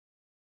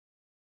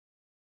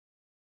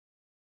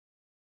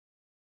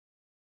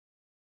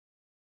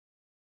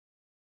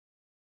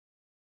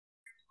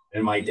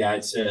And my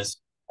dad says,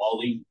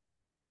 Ollie,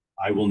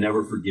 I will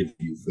never forgive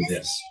you for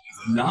this.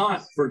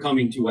 Not for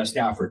coming to West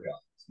Africa,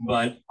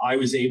 but I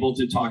was able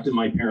to talk to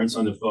my parents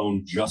on the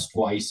phone just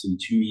twice in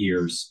 2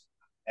 years,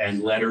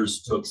 and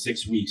letters took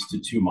 6 weeks to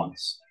 2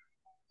 months.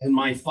 And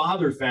my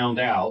father found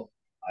out,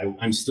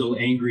 I'm still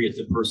angry at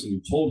the person who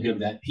told him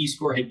that Peace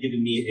Corps had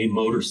given me a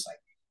motorcycle.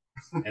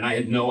 And I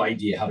had no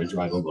idea how to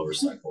drive a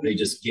motorcycle. They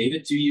just gave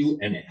it to you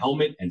and a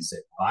helmet and said,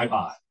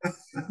 bye-bye.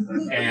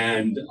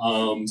 And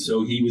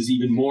so he was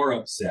even more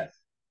upset.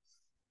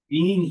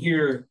 Being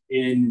here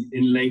in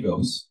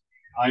Lagos,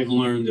 I've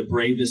learned the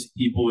bravest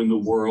people in the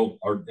world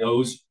are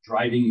those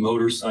driving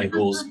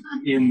motorcycles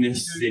in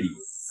this city.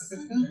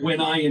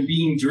 When I am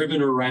being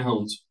driven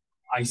around,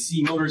 I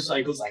see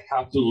motorcycles, I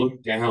have to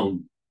look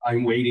down.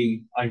 I'm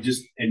waiting,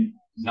 and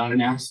not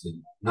an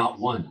accident, not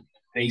one.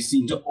 They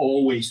seem to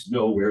always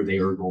know where they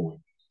are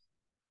going.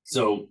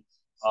 So,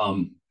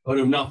 but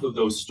enough of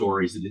those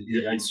stories.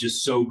 It's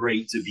just so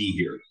great to be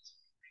here.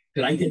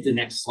 Could I get the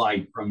next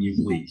slide from you,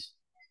 please?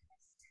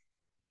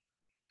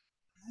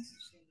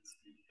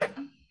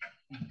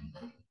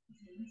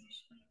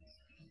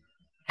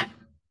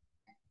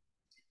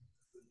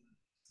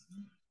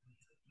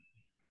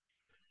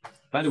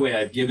 By the way,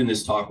 I've given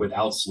this talk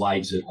without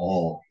slides at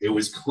all. It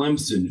was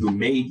Clemson who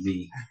made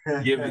me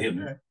give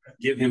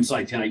him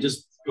slides. Can I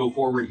just go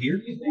forward here,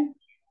 do you think?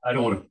 I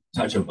don't want to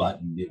touch a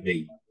button.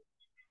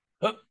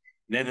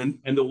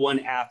 And the one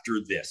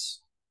after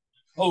this.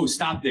 Oh,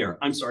 stop there.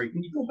 I'm sorry.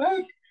 Can you go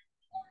back?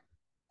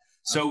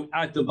 So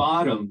at the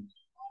bottom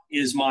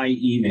is my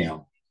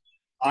email.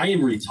 I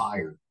am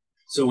retired.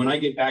 So when I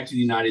get back to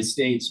the United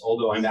States,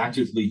 although I'm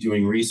actively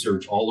doing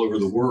research all over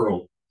the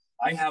world,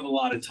 I have a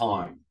lot of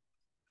time.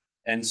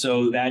 And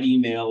so that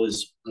email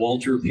is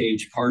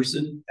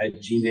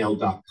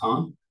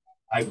walterpagecarson@gmail.com.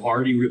 I've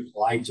already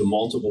replied to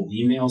multiple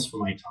emails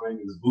from my time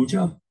in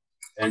Abuja.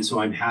 And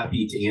so I'm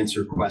happy to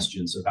answer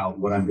questions about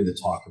what I'm going to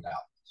talk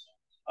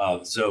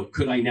about. So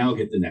could I now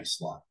get the next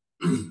slide?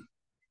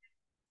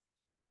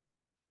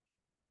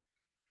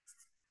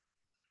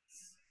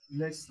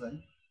 Next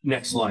slide.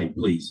 Next slide,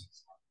 please.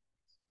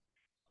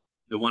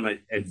 The one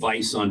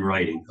advice on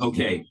writing.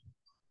 Okay.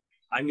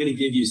 I'm going to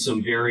give you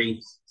some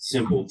very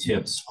simple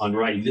tips on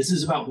writing. This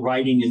is about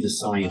writing in the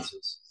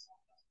sciences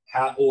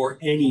or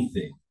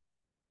anything.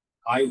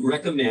 I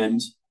recommend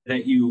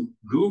that you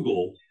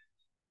Google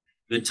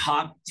the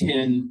top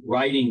 10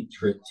 writing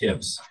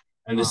tips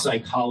and the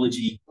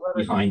psychology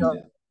behind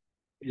them.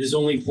 It is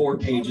only 4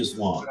 pages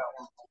long.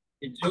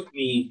 It took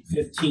me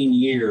 15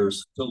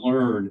 years to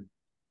learn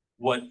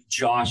what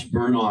Josh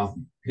Bernoff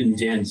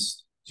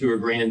condensed to a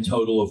grand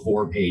total of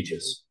 4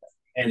 pages.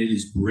 And it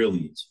is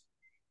brilliant.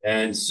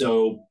 And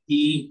so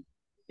he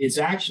is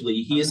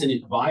an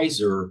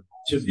advisor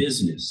to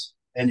business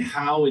and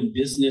how in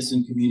business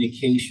and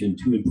communication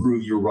to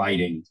improve your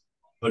writing,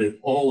 but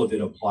all of it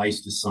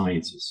applies to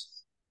sciences.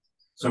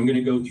 So I'm going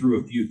to go through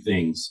a few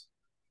things.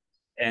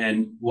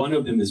 And one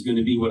of them is going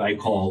to be what I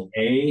call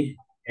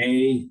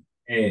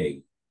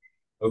AAA.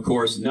 Of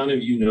course, none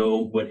of you know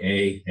what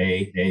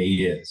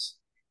AAA is.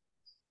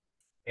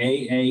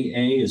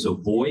 AAA is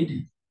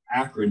avoid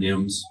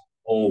acronyms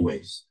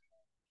always.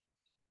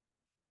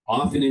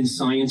 Often in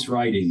science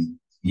writing,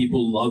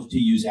 people love to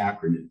use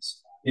acronyms.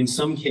 In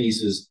some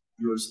cases,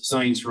 your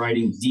science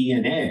writing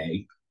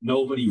DNA,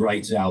 nobody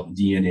writes out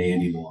DNA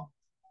anymore.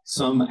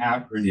 Some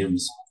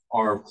acronyms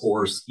are, of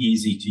course,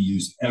 easy to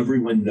use.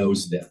 Everyone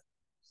knows them.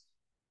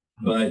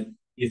 But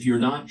if you're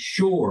not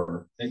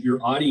sure that your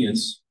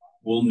audience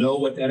will know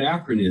what that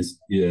acronym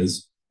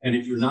is, and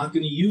if you're not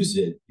going to use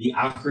it, the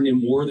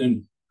acronym more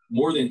than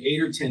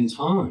 8 or 10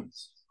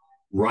 times,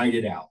 write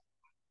it out,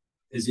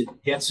 as it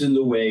gets in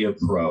the way of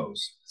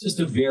prose. It's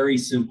just a very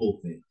simple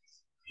thing.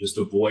 Just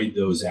avoid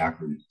those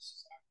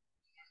acronyms.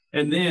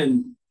 And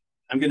then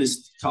I'm going to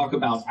talk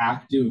about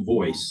active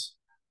voice.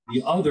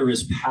 The other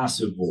is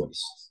passive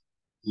voice.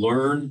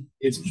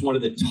 It's one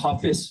of the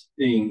toughest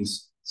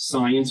things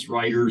science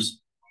writers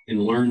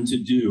can learn to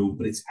do,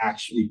 but it's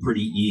actually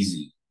pretty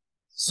easy.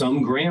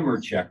 Some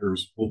grammar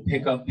checkers will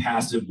pick up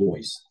passive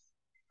voice.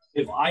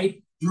 If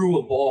I threw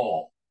a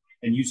ball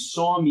and you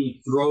saw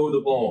me throw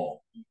the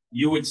ball,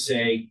 you would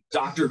say,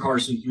 Dr.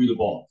 Carson threw the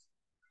ball.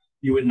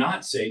 You would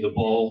not say the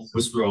ball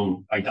was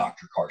thrown by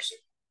Dr. Carson.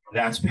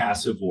 That's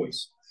passive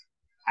voice.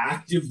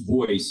 Active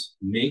voice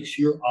makes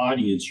your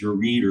audience, your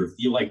reader,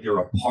 feel like they're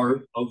a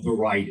part of the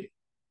writing.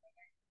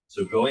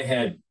 So go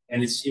ahead,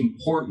 and it's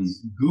important.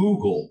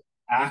 Google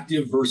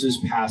active versus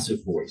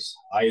passive voice.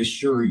 I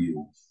assure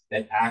you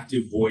that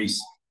passive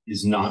voice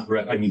is not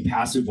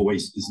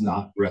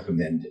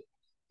recommended.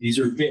 These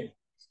are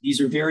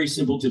very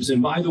simple tips.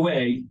 And by the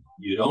way,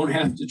 you don't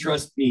have to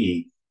trust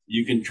me.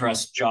 You can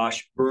trust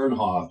Josh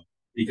Bernoff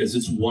because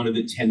it's one of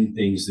the 10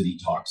 things that he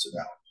talks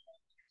about.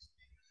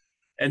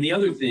 And the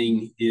other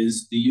thing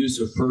is the use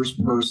of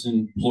first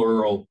person,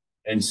 plural,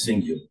 and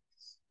singular.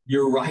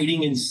 You're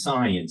writing in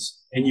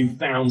science and you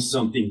found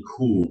something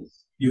cool.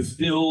 You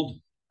filled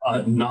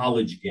a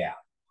knowledge gap.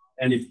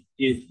 And if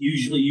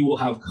usually you will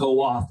have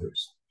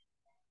co-authors.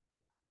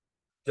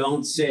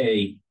 Don't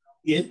say,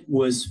 it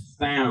was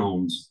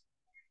found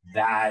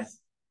that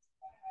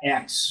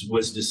X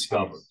was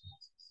discovered.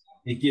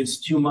 It gives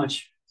too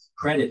much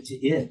credit to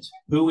it.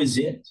 Who is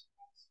it?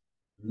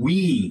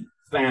 We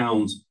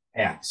found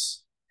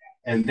X.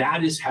 And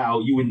that is how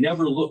you would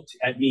never look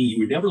at me, you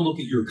would never look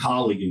at your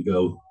colleague and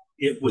go,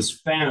 it was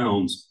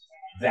found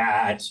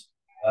that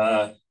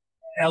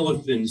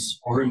elephants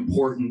are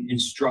important in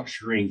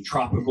structuring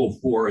tropical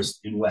forests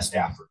in West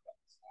Africa.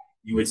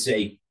 You would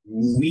say,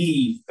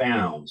 we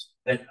found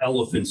that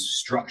elephants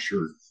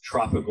structured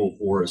tropical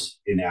forests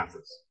in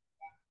Africa.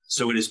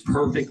 So it is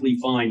perfectly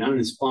fine, not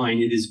as fine,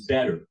 it is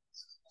better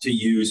to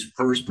use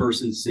first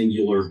person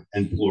singular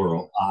and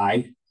plural,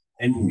 I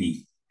and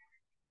we.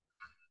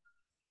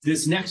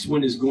 This next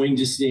one is going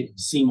to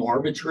seem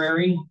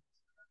arbitrary.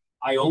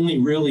 I only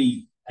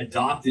really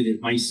adopted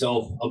it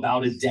myself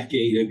about a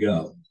decade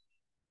ago.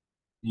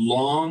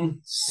 Long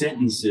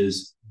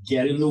sentences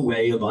get in the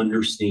way of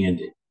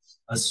understanding,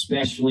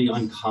 especially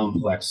on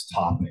complex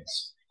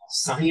topics.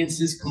 Science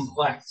is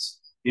complex.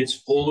 It's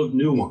full of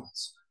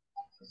nuance.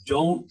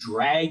 Don't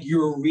drag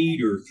your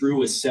reader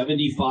through a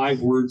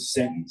 75-word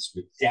sentence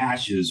with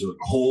dashes or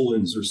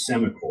colons or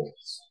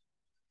semicolons.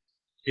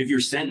 If your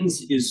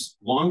sentence is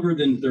longer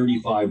than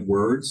 35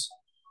 words,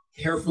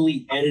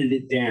 carefully edit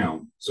it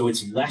down so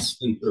it's less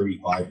than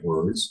 35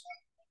 words,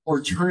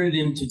 or turn it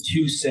into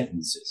 2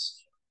 sentences.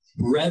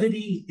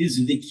 Brevity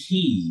is the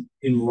key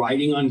in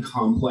writing on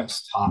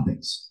complex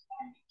topics.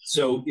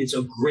 So it's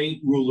a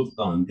great rule of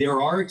thumb. There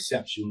are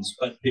exceptions,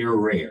 but they're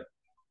rare.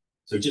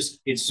 So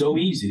it's so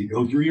easy to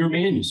go through your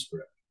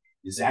manuscript.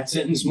 Is that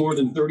sentence more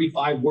than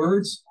 35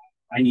 words?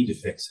 I need to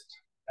fix it.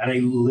 And I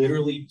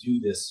literally do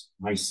this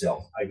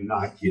myself. I'm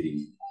not kidding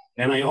you.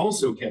 And I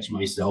also catch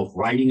myself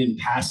writing in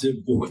passive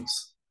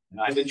voice.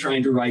 And I've been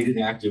trying to write in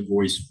active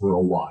voice for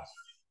a while.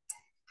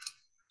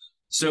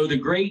 So the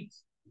great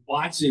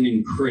Watson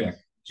and Crick,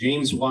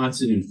 James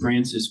Watson and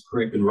Francis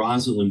Crick and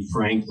Rosalind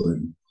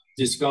Franklin,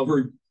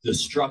 discovered the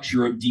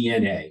structure of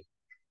DNA.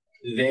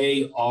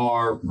 They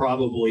are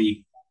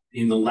probably,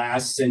 in the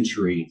last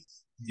century,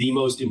 the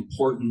most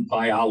important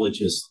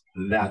biologists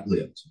that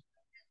lived.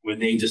 When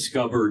they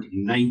discovered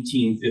in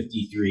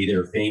 1953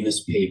 their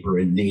famous paper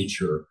in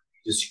Nature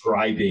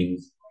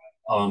describing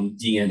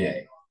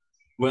DNA.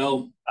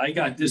 Well, I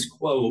got this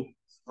quote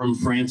from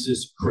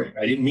Francis Crick.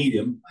 I didn't meet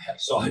him. I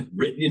saw it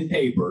written in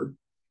paper.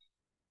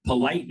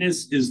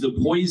 Politeness is the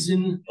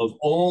poison of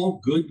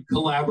all good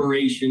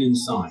collaboration in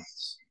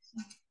science.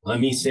 Let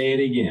me say it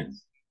again.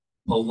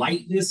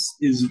 Politeness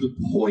is the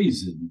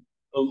poison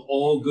of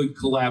all good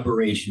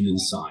collaboration in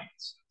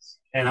science.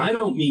 And I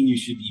don't mean you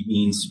should be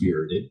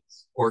mean-spirited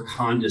or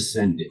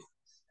condescending,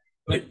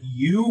 but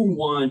you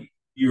want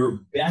your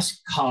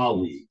best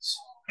colleagues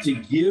to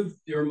give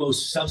their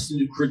most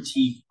substantive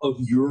critique of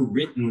your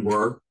written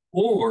work,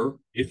 or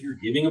if you're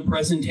giving a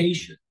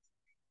presentation.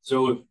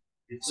 So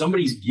if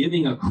somebody's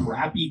giving a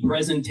crappy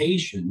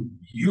presentation,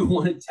 you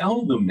want to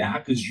tell them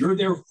that because you're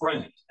their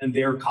friend and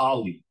their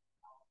colleague.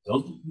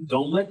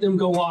 Don't let them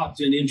go off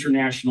to an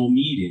international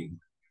meeting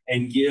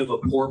and give a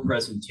poor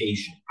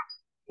presentation.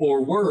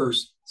 Or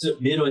worse,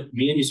 submit a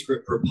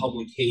manuscript for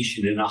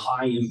publication in a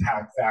high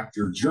impact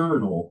factor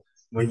journal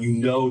when you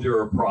know there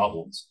are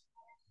problems.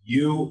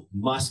 You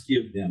must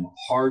give them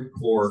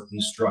hardcore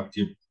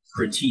constructive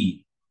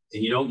critique.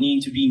 And you don't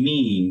need to be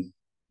mean,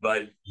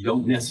 but you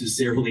don't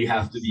necessarily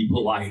have to be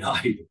polite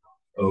either,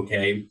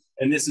 okay?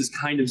 And this is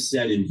kind of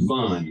said in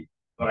fun,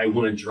 but I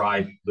want to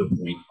drive the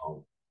point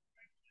home.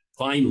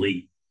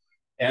 Finally,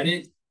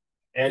 edit,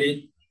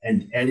 edit,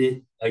 and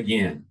edit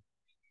again.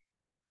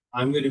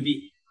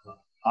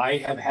 I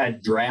have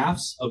had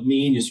drafts of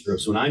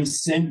manuscripts. When I'm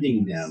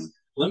sending them,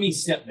 let me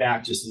step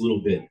back just a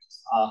little bit.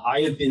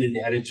 I have been an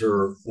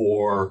editor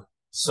for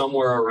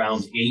somewhere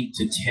around 8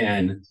 to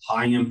 10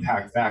 high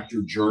impact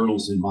factor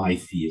journals in my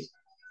field,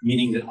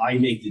 meaning that I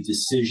make the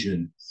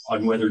decision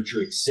on whether to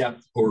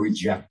accept or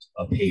reject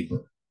a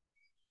paper.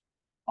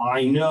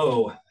 I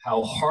know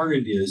how hard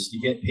it is to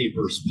get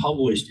papers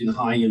published in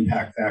high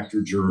impact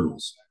factor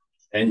journals.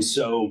 And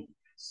so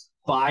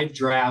 5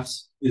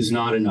 drafts is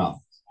not enough.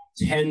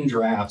 10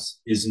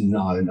 drafts is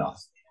not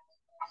enough.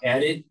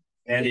 Edit,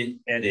 edit,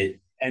 edit,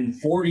 and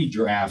 40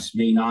 drafts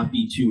may not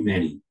be too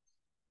many.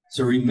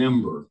 So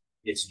remember,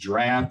 it's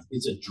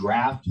a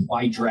draft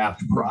by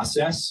draft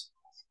process.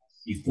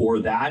 Before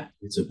that,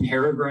 it's a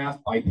paragraph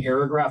by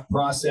paragraph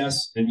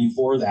process. And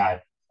before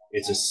that,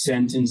 it's a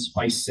sentence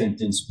by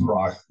sentence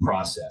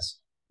process.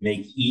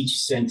 Make each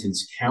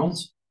sentence count,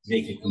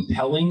 make it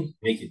compelling,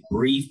 make it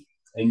brief,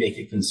 and make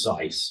it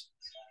concise.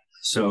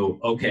 So,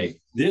 okay,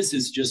 this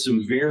is just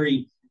some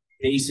very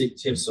basic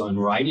tips on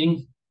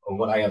writing of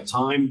what I have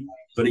time.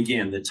 But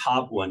again, the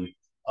top one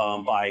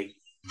by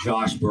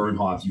Josh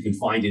Bernhoff, you can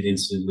find it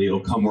instantly.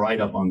 It'll come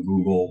right up on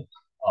Google.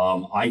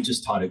 I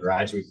just taught a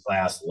graduate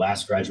class. The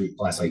last graduate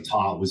class I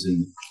taught was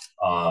in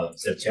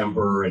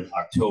September and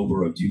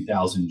October of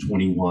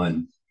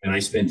 2021. And I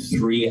spent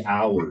 3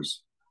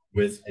 hours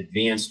with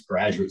advanced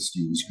graduate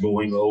students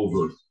going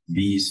over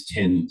these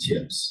 10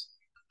 tips.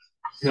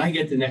 Can I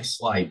get the next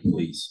slide,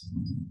 please?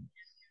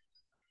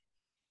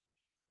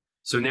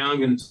 So now I'm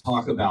going to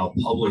talk about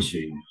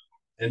publishing.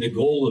 And the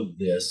goal of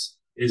this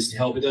is to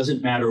help. It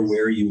doesn't matter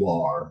where you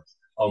are,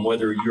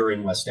 whether you're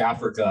in West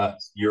Africa,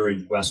 you're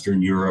in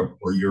Western Europe,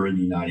 or you're in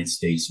the United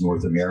States,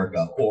 North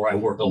America, or I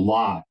work a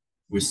lot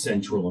with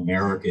Central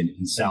American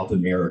and South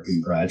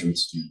American graduate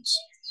students.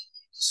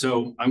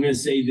 So I'm going to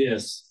say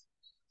this,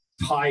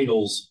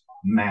 titles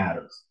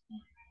matter.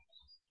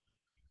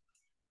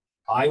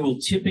 I will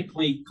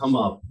typically come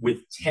up with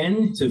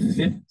 10 to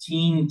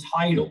 15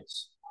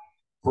 titles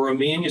for a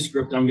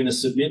manuscript I'm going to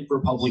submit for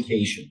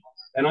publication.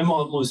 And I'm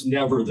almost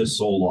never the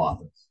sole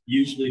author.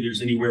 Usually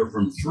there's anywhere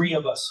from 3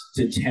 of us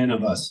to 10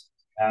 of us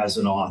as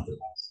an author.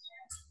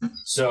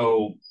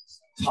 So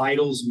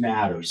titles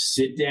matter.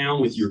 Sit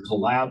down with your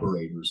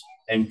collaborators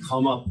and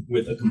come up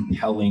with a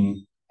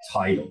compelling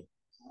title.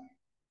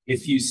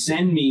 If you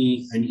send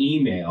me an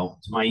email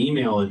to my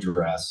email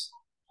address,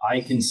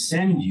 I can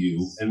send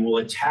you and will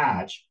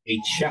attach a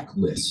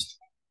checklist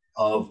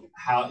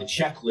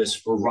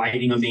for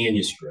writing a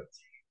manuscript.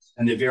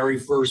 And the very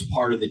first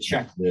part of the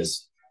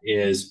checklist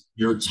is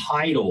your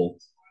title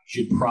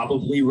should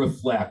probably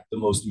reflect the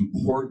most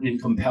important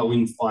and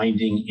compelling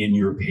finding in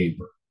your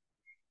paper.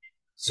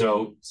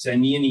 So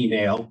send me an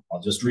email, I'll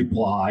just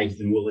reply,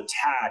 and we'll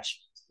attach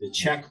the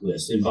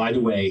checklist. And by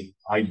the way,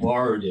 I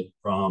borrowed it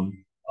from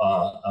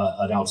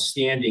an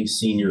outstanding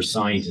senior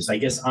scientist. I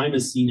guess I'm a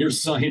senior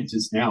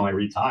scientist now, I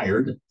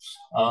retired,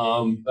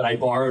 but I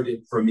borrowed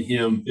it from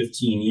him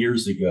 15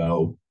 years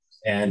ago.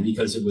 And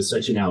because it was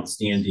such an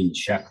outstanding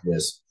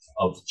checklist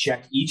of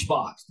check each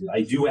box. Did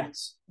I do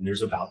X? And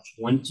there's about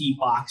 20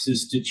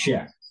 boxes to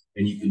check.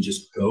 And you can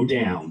just go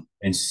down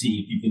and see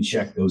if you can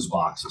check those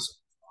boxes.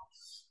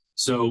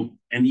 So,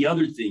 and the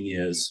other thing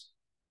is,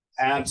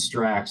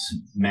 abstracts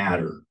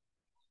matter.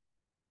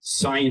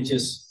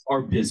 Scientists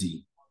are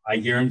busy. I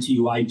guarantee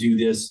you I do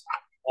this.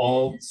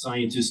 All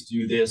scientists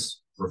do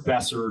this.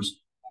 Professors,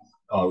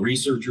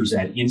 researchers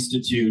at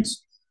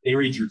institutes, they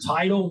read your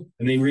title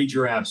and they read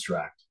your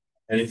abstract.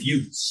 And if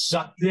you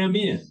suck them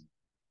in,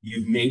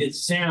 you've made it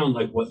sound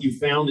like what you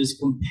found is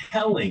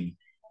compelling,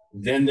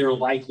 then they're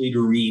likely to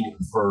read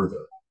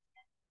further.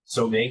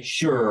 So make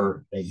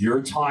sure that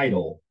your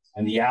title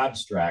and the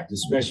abstract,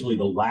 especially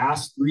the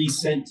last 3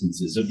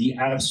 sentences of the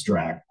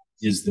abstract,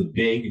 is the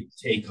big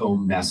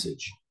take-home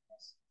message.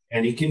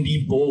 And it can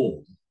be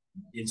bold.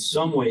 In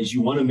some ways,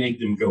 you want to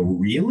make them go,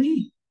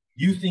 really?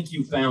 You think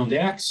you found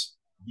X?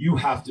 You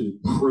have to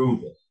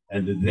prove it.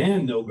 And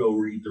then they'll go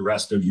read the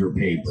rest of your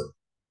paper.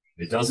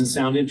 If it doesn't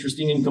sound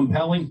interesting and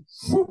compelling,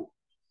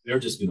 they're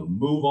just going to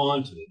move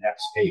on to the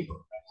next paper.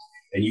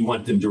 And you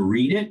want them to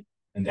read it,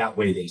 and that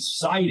way they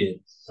cite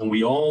it. And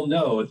we all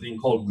know a thing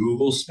called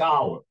Google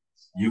Scholar.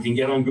 You can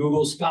get on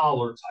Google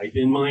Scholar, type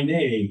in my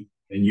name,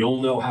 and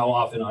you'll know how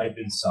often I've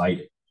been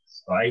cited,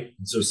 right?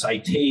 And so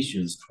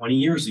citations, 20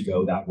 years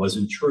ago, that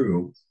wasn't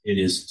true. It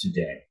is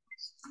today.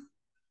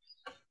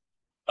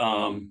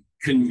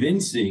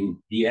 Convincing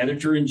the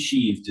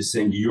editor-in-chief to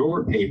send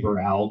your paper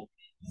out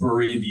for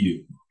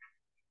review.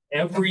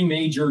 Every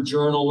major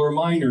journal or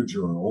minor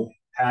journal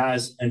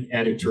has an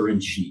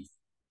editor-in-chief.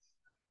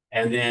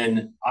 And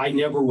then I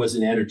never was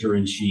an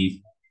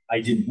editor-in-chief.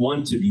 I didn't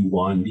want to be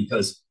one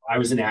because I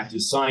was an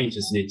active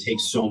scientist and it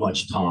takes so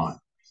much time.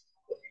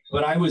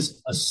 But I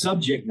was a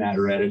subject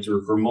matter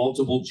editor for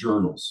multiple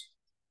journals.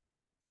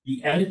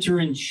 The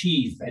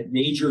editor-in-chief at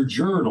major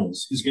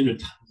journals is going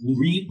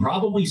to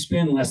probably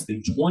spend less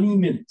than 20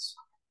 minutes.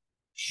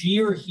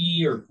 She or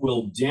he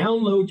will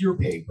download your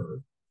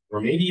paper, or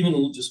maybe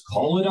even just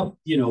call it up,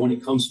 when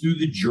it comes through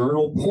the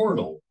journal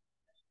portal,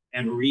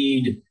 and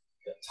read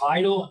the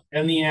title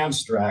and the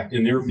abstract,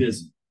 and they're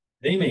busy.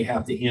 They may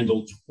have to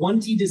handle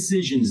 20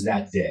 decisions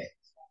that day.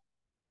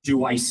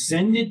 Do I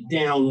send it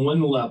down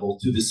one level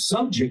to the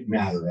subject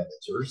matter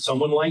editor,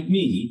 someone like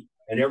me,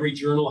 and every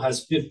journal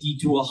has 50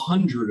 to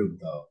 100 of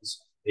those.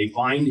 They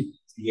find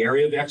the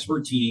area of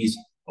expertise.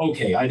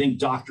 Okay, I think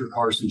Dr.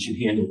 Carson should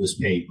handle this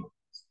paper.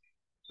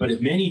 But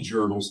at many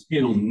journals,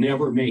 it'll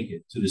never make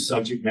it to the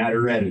subject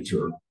matter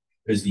editor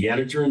because the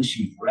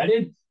editor-in-chief read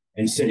it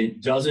and said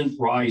it doesn't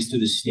rise to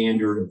the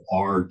standard of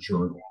our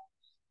journal.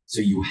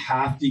 So you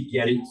have to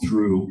get it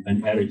through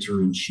an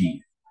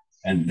editor-in-chief.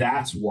 And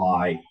that's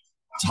why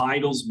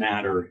titles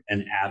matter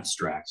and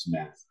abstracts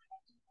matter,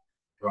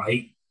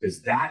 right?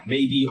 Because that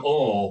may be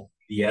all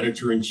the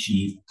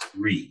editor-in-chief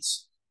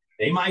reads.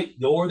 They might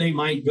go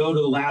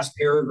to the last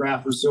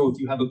paragraph or so if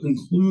you have a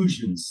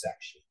conclusion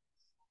section,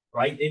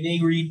 right? They may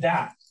read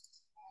that.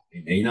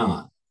 They may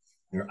not.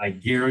 I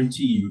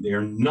guarantee you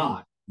they're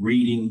not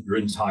reading your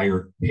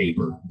entire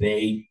paper.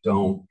 They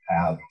don't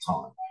have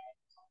time.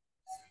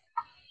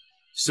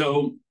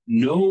 So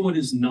know what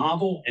is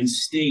novel and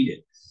stated,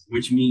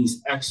 which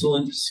means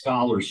excellent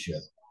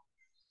scholarship.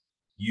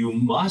 You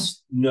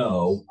must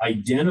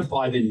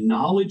identify the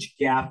knowledge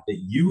gap that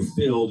you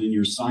filled in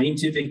your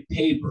scientific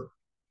paper.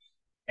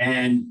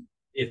 And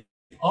if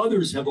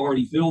others have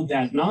already filled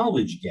that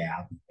knowledge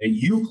gap and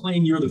you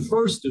claim you're the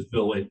first to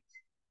fill it,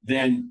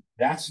 then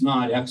That's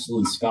not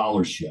excellent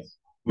scholarship,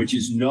 which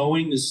is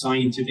knowing the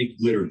scientific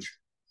literature.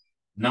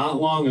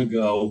 Not long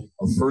ago,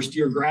 a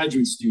first-year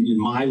graduate student in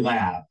my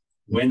lab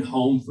went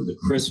home for the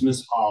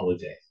Christmas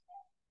holiday,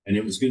 and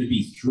it was going to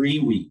be 3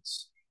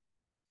 weeks.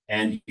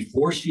 And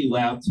before she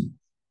left,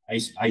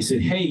 I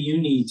said, hey,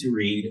 you need to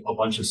read a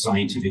bunch of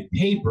scientific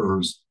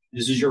papers.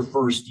 This is your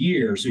first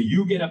year, so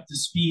you get up to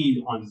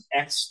speed on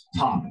X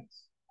topic.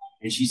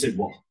 And she said,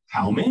 well,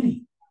 how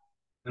many?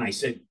 And I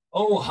said,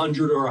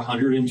 100 or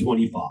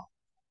 125,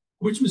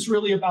 which was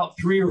really about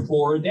 3 or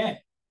 4 a day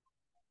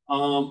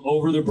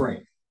over the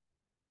break.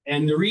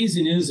 And the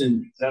reason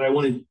isn't that I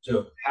wanted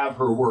to have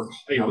her work.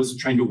 I wasn't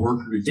trying to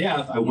work her to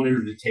death. I wanted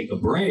her to take a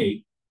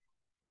break.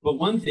 But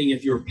one thing,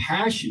 if you're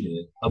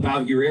passionate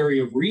about your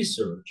area of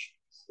research,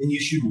 then you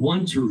should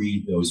want to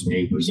read those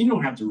papers. You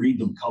don't have to read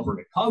them cover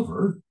to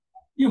cover.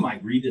 You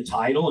might read the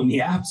title and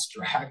the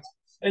abstract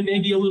and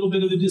maybe a little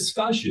bit of the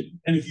discussion.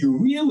 And if you're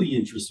really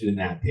interested in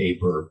that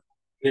paper,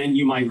 then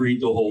you might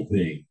read the whole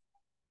thing.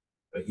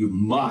 But you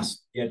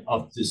must get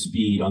up to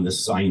speed on the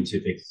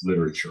scientific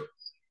literature.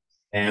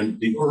 And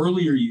the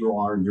earlier you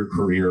are in your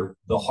career,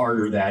 the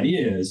harder that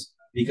is,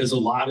 because a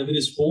lot of it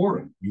is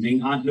foreign. You may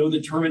not know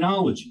the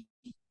terminology,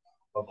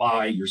 but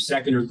by your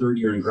second or third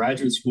year in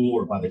graduate school,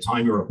 or by the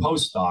time you're a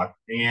postdoc,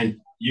 and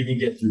you can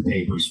get through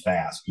papers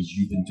fast because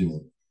you've been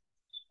doing it.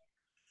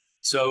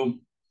 So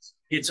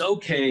it's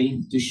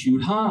okay to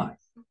shoot high.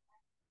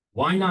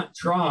 Why not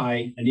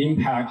try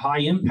an high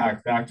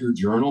impact factor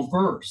journal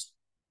first?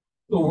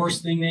 The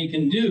worst thing they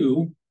can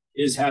do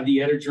is have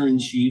the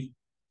editor-in-chief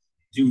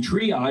do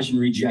triage and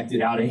reject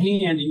it out of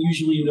hand, and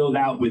usually you know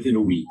that within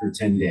a week or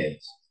 10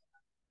 days.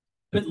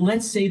 But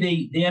let's say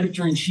the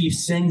editor-in-chief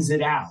sends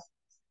it out,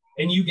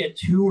 and you get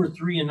 2 or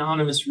 3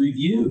 anonymous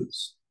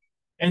reviews,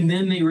 and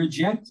then they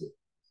reject it.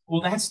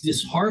 Well, that's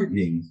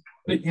disheartening,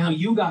 but now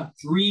you got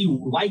 3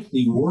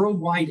 likely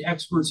worldwide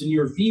experts in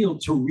your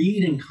field to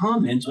read and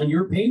comment on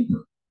your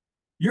paper.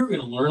 You're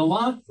going to learn a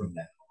lot from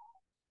that.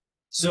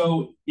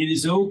 So it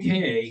is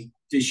okay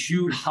to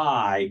shoot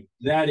high.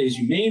 That is,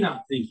 you may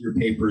not think your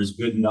paper is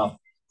good enough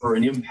for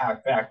an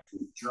impact factor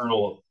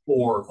journal of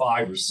 4 or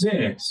 5 or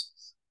 6,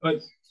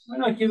 but why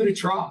not give it a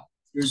try?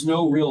 There's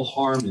no real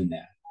harm in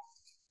that.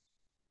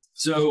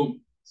 So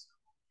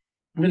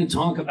I'm going to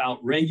talk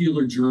about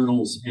regular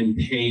journals and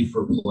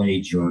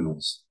pay-for-play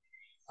journals.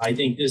 I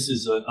think this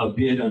is a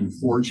bit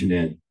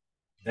unfortunate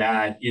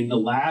that in the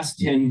last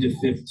 10 to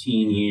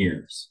 15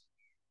 years,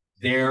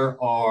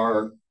 there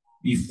are,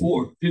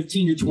 before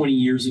 15 to 20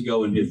 years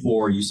ago and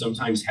before, you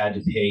sometimes had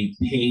to pay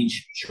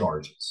page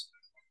charges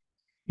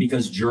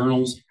because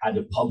journals had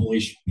to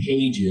publish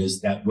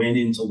pages that went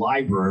into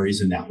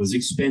libraries, and that was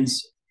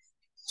expensive.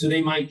 So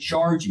they might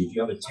charge you, if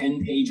you have a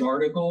 10-page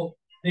article,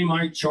 they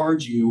might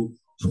charge you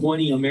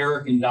 $20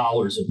 American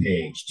a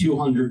page,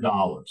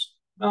 $200,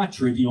 not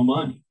trivial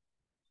money.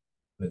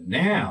 But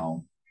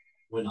now,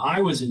 when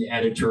I was an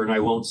editor, and I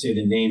won't say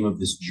the name of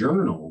this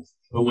journal,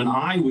 but when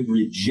I would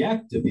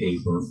reject a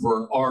paper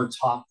for our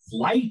top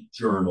flight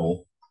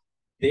journal,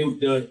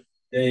 the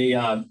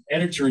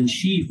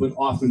editor-in-chief would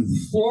often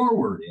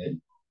forward it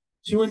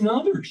to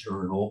another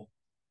journal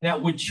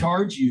that would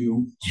charge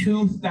you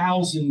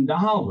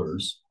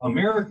 $2,000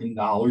 American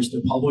dollars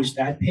to publish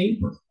that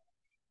paper.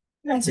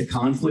 That's a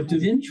conflict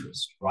of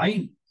interest,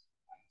 right?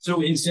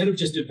 So instead of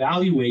just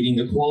evaluating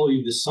the quality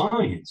of the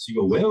science, you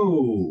go,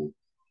 whoa,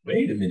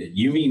 wait a minute.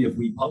 You mean if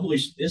we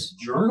publish this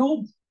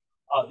journal,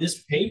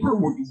 this paper,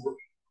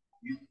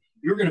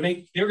 they're going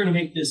to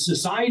make this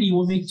society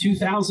will make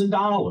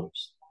 $2,000.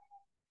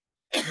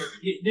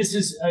 This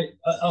is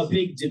a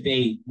big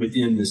debate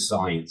within the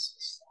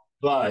sciences,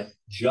 but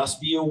just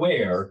be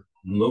aware,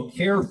 look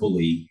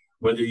carefully,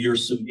 whether you're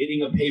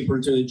submitting a paper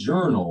to a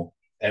journal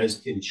that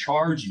can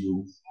charge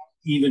you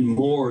even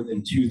more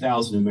than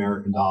 2,000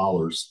 American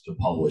dollars to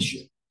publish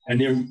it.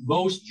 And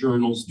most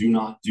journals do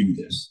not do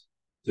this.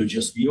 So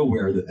just be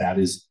aware that that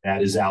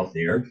is out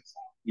there.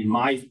 In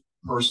my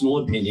personal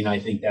opinion, I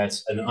think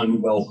that's an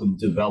unwelcome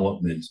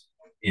development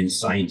in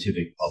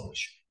scientific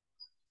publishing.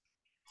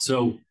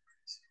 So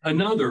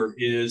another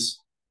is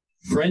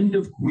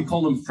we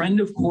call them friend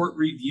of court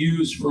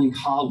reviews from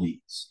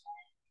colleagues.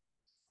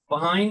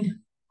 Find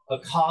a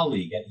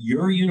colleague at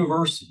your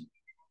university,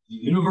 the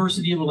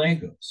University of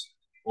Lagos,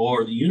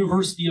 or the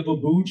University of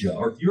Abuja,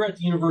 or if you're at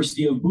the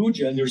University of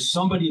Abuja and there's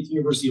somebody at the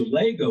University of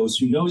Lagos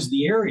who knows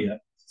the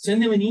area,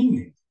 send them an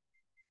email.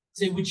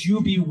 Say, would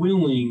you be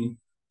willing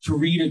to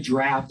read a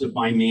draft of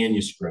my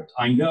manuscript?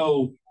 I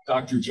know,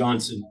 Dr.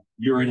 Johnson,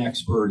 you're an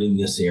expert in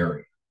this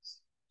area.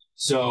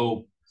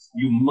 So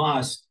you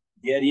must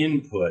get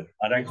input,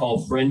 what I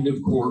call friend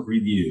of court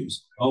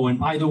reviews. Oh, and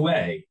by the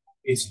way,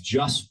 it's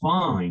just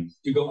fine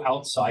to go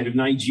outside of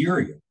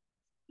Nigeria.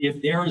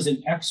 If there is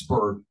an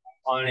expert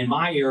in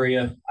my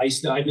area,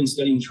 I've been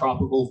studying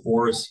tropical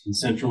forests in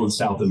Central and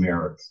South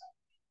America.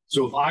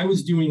 So if I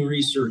was doing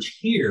research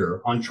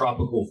here on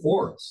tropical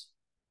forests,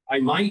 I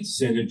might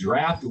send a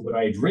draft of what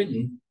I had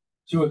written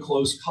to a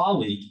close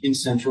colleague in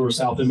Central or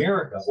South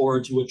America, or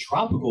to a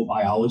tropical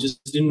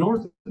biologist in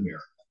North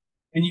America.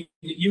 And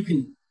you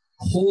can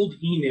cold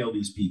email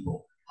these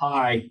people.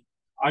 Hi,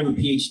 I'm a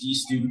PhD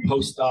student,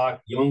 postdoc,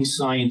 young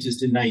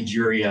scientist in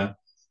Nigeria.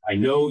 I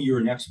know you're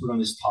an expert on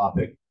this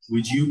topic.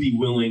 Would you be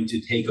willing to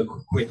take a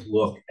quick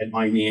look at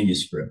my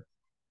manuscript?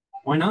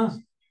 Why not?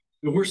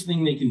 The worst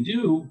thing they can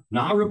do,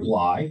 not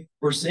reply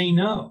or say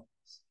no.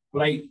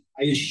 But I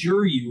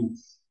assure you,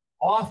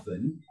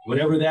 often,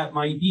 whatever that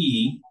might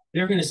be,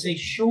 they're going to say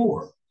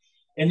sure.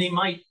 And they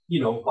might,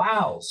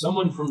 wow,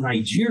 someone from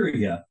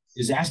Nigeria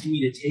is asking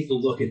me to take a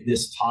look at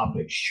this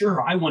topic.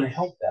 Sure, I want to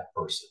help that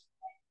person.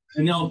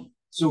 And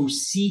so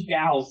seek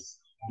out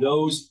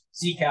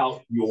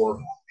your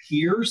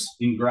peers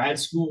in grad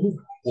school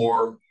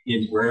or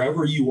in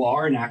wherever you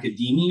are in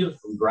academia,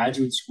 from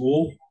graduate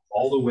school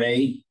all the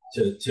way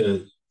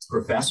to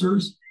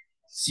professors.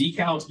 Seek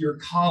out your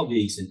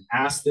colleagues and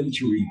ask them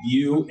to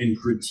review and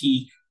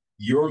critique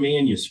your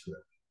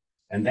manuscript.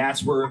 And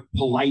that's where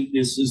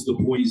politeness is the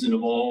poison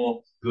of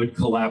all good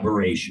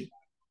collaboration.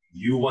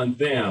 You want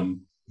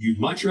them, you'd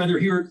much rather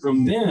hear it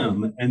from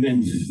them and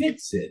then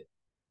fix it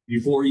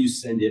before you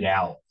send it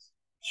out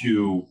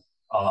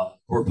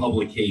for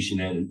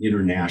publication at an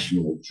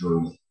international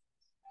journal.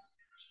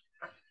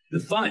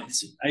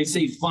 I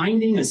say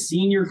finding a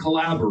senior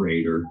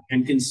collaborator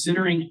and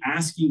considering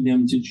asking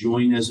them to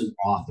join as an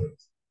author.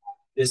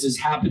 This has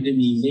happened to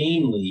me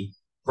mainly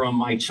from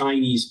my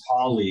Chinese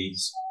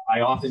colleagues.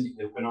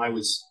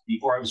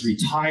 Before I was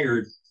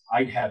retired,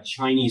 I'd have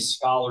Chinese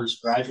scholars,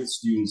 graduate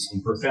students,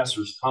 and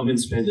professors come and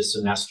spend a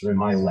semester in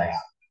my lab.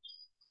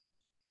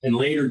 And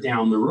later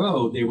down the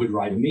road, they would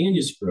write a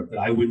manuscript that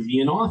I would be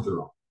an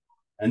author on.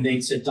 And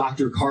they'd say,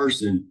 Dr.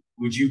 Carson,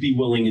 would you be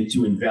willing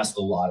to invest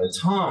a lot of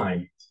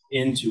time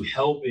into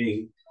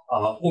helping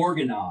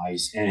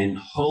organize and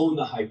hone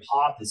the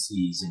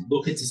hypotheses and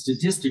look at the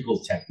statistical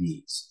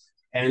techniques?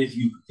 And if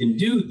you can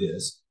do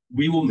this,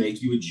 we will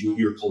make you a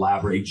junior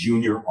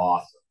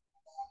author.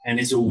 And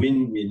it's a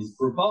win-win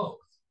for both.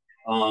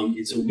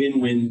 It's a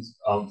win-win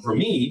for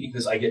me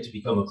because I get to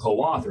become a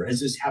co-author.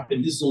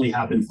 This only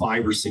happened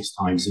 5 or 6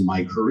 times in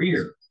my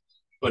career.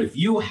 But if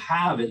you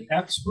have an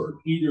expert,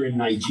 either in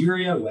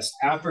Nigeria, West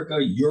Africa,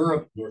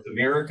 Europe, North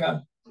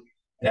America,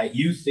 that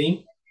you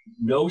think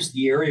knows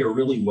the area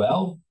really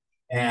well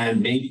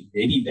and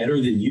maybe better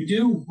than you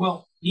do,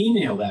 well,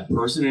 email that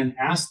person and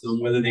ask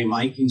them whether they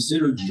might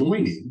consider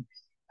joining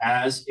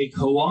as a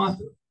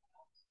co-author.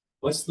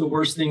 What's the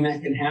worst thing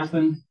that can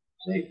happen?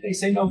 They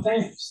say no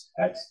thanks.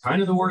 That's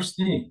kind of the worst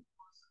thing.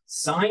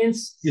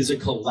 Science is a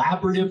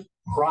collaborative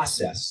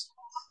process.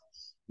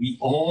 We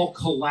all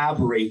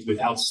collaborate with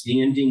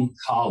outstanding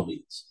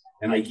colleagues.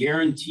 And I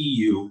guarantee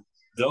you,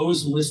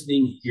 those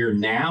listening here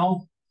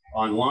now,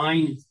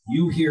 online,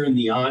 you here in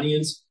the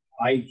audience,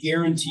 I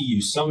guarantee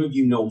you, some of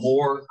you know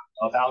more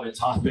about a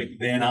topic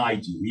than I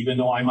do, even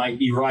though I might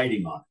be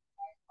writing on it.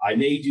 I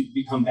may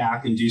come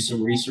back and do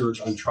some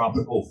research on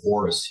tropical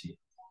forests here.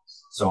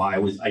 So I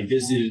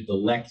visited the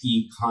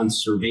Lekki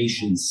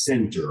Conservation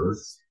Center,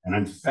 and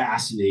I'm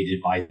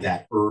fascinated by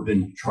that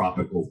urban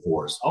tropical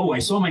forest. Oh, I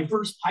saw my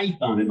first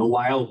python in the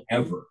wild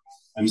ever.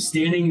 I'm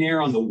standing there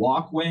on the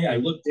walkway. I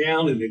look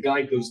down, and the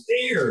guy goes,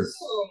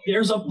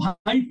 there's a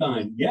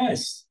python.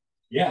 Yes.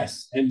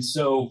 And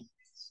so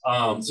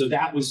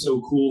that was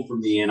so cool for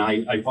me, and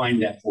I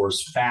find that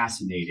forest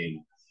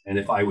fascinating. And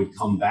if I would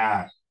come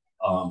back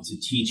to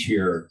teach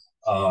here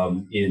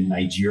in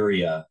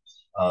Nigeria,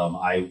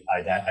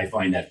 I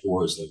find that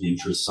forest of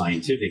interest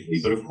scientifically.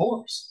 But of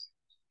course,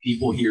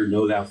 people here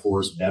know that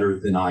forest better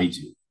than I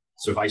do.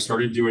 So if I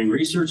started doing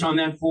research on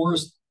that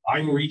forest,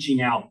 I'm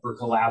reaching out for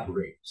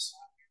collaborators.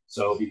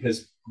 So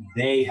because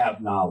they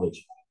have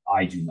knowledge,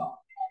 I do not.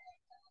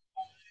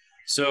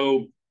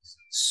 So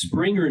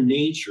Springer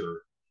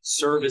Nature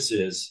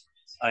services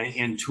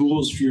and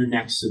tools for your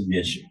next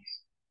submission.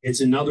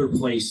 It's another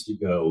place to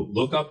go.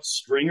 Look up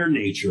Springer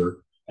Nature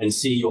and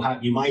see,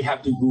 you might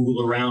have to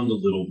Google around a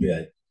little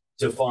bit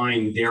to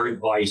find their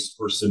advice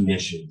for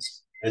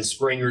submissions. And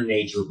Springer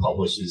Nature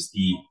publishes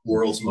the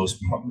world's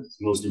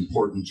most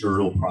important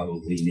journal,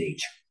 probably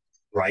Nature,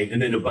 right? And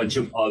then a bunch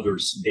of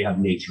others. They have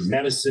Nature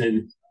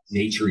Medicine,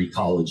 Nature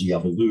Ecology,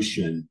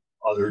 Evolution,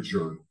 other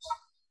journals.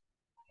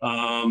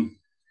 I'm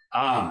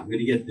going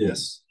to get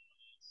this.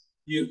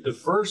 The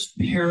first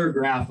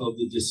paragraph of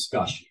the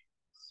discussion.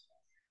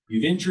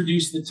 You've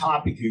introduced the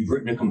topic. You've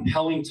written a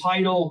compelling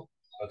title,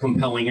 a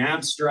compelling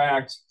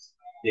abstract.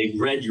 They've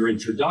read your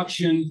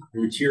introduction,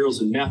 your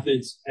materials and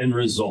methods, and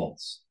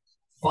results.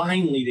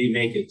 Finally, they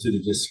make it to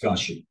the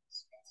discussion.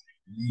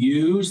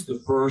 Use the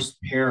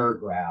first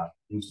paragraph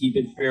and keep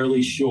it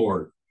fairly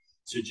short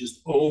to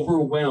just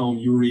overwhelm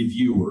your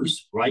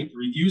reviewers, right? The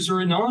reviews are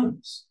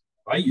anonymous,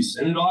 right? You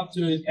send it off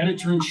to an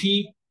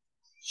editor-in-chief.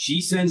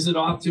 She sends it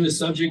off to a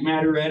subject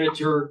matter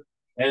editor,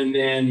 and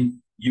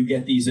then you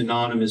get these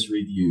anonymous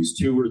reviews,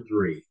 2 or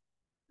 3.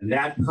 And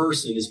that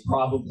person is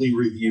probably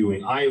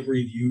reviewing. I have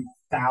reviewed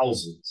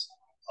thousands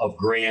of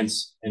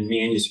grants and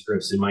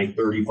manuscripts in my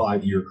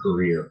 35-year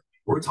career.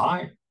 We're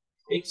tired.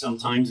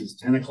 Sometimes it's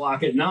 10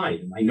 o'clock at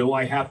night, and I know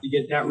I have to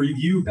get that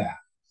review back.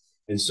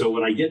 And so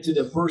when I get to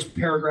the first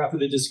paragraph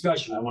of the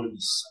discussion, I want to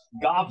be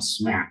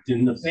gobsmacked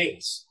in the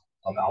face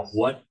about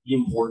what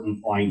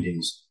important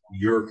findings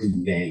you're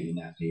conveying in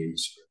that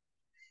manuscript.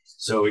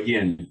 So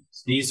again,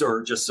 these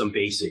are just some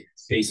basic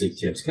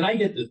tips. Can I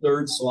get the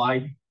third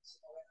slide?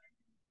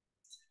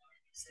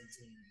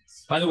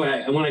 By the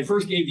way, when I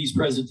first gave these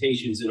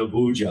presentations in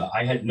Abuja,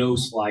 I had no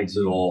slides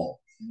at all.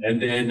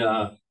 And then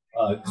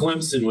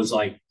Clemson was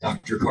like,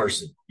 Dr.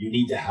 Carson, you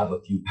need to have a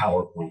few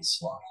PowerPoint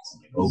slides.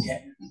 I'm like,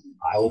 okay,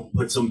 I'll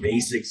put some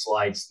basic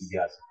slides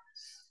together.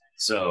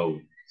 So,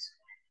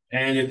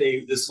 and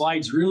if the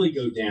slides really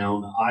go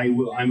down,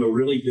 I'm a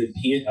really good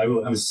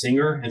I'm a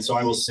singer, and so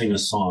I will sing a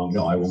song.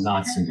 No, I will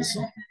not sing a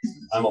song.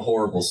 I'm a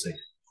horrible singer.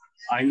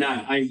 I'm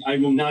not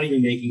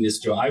even making this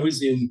joke. I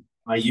was in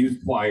my youth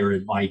choir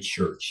at my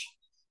church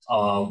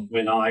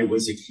when I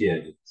was a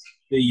kid.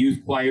 The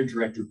youth choir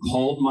director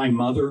called my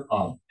mother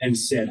up and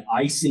said,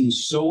 I sing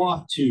so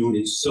off tune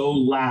and so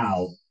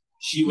loud,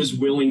 she was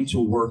willing to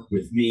work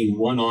with me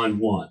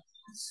one-on-one.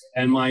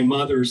 And my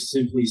mother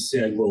simply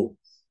said, well,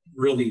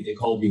 really, they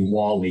called me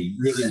Wally,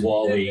 really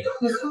Wally,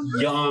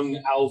 young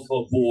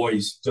alpha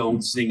boys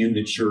don't sing in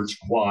the church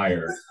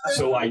choir.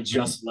 So I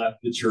just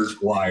left the church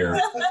choir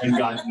and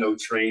got no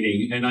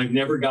training. And I've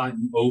never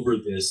gotten over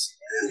this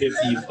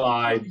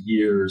 55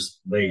 years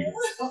later.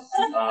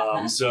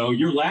 So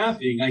you're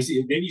laughing. I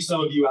see maybe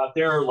some of you out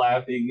there are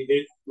laughing.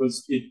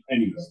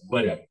 Anyway,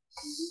 whatever.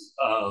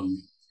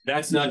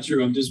 That's not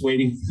true. I'm just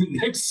waiting for the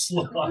next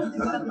slide.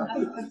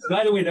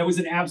 By the way, that was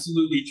an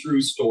absolutely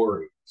true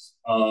story.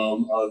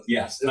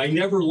 Yes, and I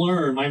never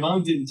learned. My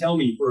mom didn't tell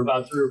me for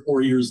about 3 or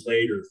 4 years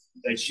later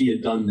that she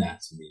had done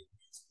that to me.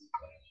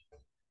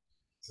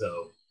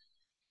 So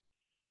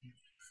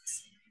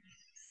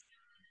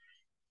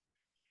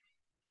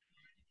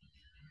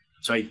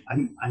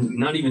I'm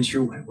not even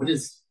sure what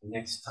is the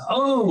next.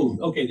 Oh,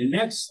 okay. The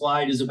next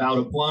slide is about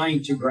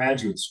applying to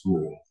graduate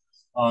school.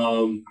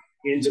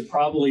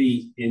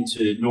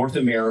 Into North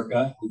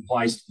America, it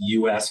applies to the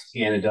US,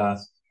 Canada,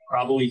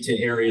 probably to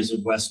areas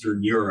of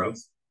Western Europe.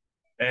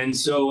 And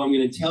so I'm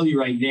going to tell you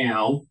right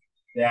now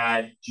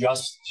that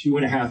just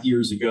 2.5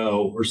 years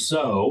ago or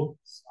so,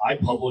 I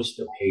published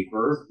a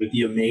paper with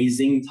the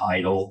amazing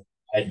title,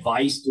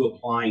 Advice to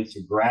Applying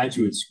to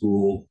Graduate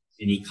School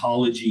in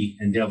Ecology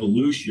and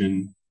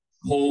Evolution,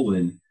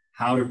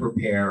 How to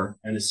Prepare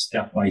and a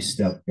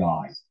Step-by-Step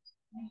Guide.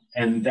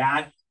 And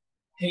that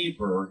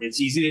paper, it's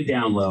easy to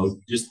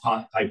download, just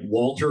type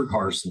Walter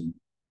Carson,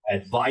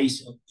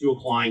 Advice to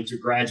Applying to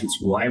Graduate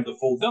School. I have the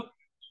full,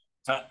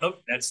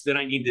 then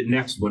I need the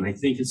next one. I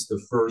think it's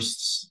the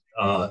first,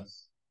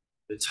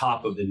 the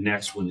top of the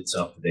next one, it's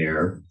up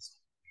there,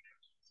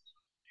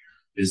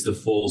 is the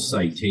full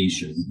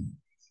citation.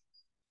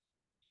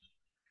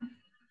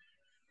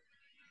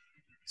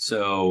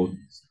 So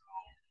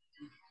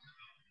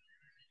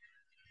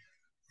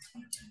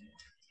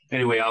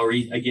anyway, I'll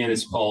read again.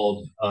 It's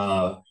called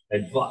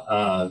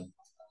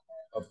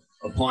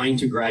Applying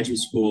to Graduate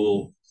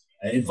School,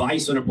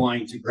 Advice on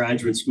Applying to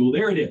Graduate School.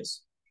 There it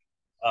is.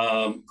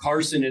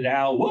 Carson et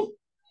al. Whoop.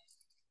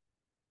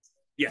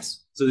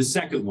 Yes. So the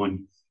second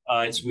one,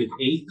 it's with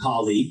 8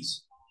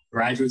 colleagues,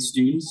 graduate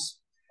students,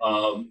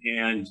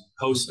 and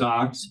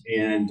postdocs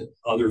and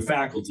other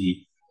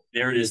faculty.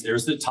 There it is.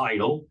 There's the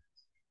title.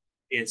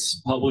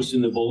 It's published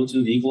in the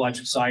Bulletin of the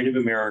Ecological Society of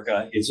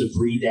America. It's a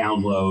free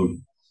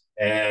download.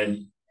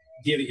 And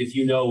if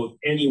you know of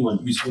anyone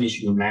who's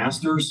finishing a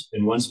master's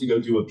and wants to go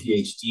do a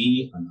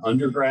PhD, an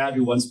undergrad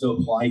who wants to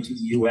apply to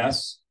the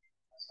US,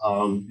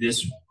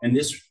 this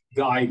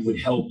guide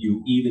would help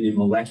you even in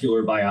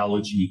molecular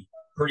biology,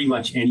 pretty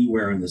much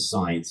anywhere in the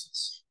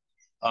sciences.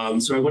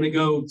 So I want to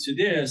go to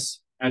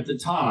this at the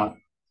top.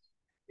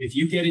 If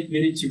you get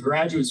admitted to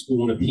graduate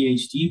school in a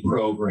PhD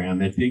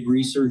program at big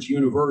research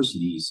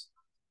universities,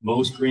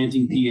 most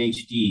granting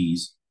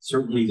PhDs,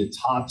 certainly the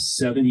top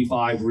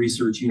 75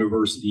 research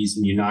universities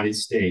in the United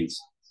States,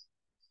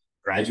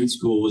 graduate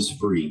school is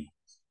free,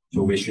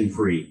 tuition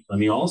free. Let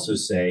me also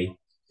say,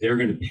 they're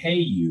going to pay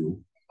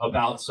you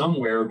about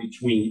somewhere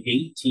between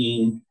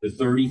 $18,000 to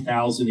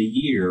 $30,000 a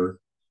year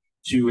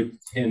to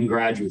attend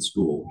graduate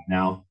school.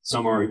 Now,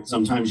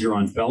 sometimes you're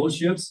on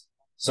fellowships,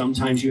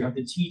 sometimes you have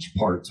to teach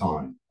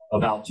part-time,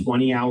 about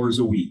 20 hours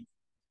a week.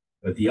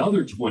 But the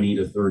other 20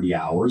 to 30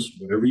 hours,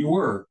 whatever you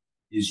work,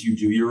 is you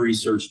do your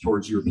research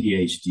towards your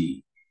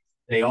PhD.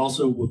 They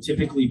also will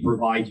typically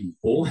provide you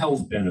full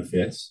health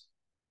benefits.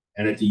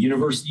 And at the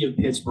University of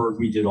Pittsburgh,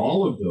 we did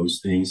all of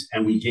those things,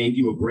 and we gave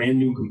you a brand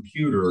new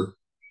computer,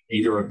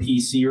 either a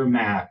PC or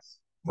Mac,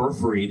 for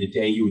free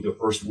the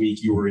first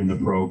week you were in the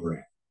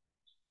program.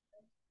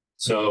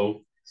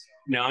 So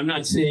now I'm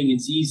not saying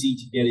it's easy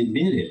to get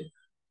admitted.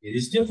 It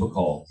is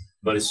difficult,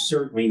 but it's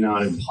certainly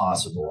not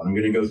impossible. And I'm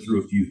going to go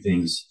through a few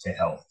things to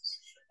help.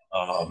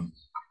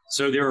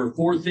 So there are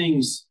 4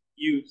 things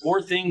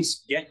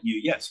get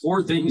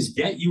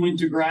you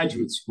into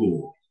graduate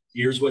school.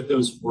 Here's what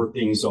those 4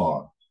 things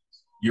are.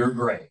 Your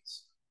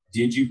grades.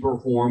 Did you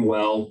perform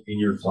well in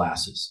your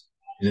classes?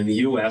 And in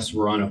the US,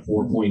 we're on a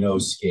 4.0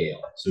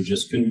 scale. So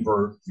just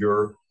convert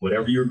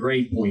whatever your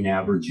grade point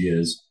average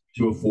is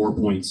to a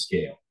 4-point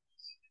scale.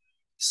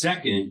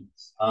 Second,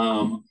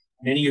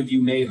 many of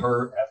you may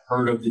have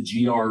heard of the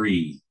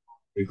GRE,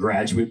 the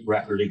Graduate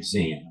Record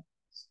Exam.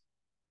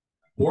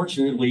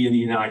 Fortunately, in the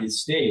United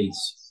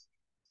States,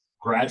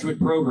 graduate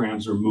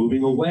programs are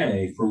moving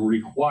away from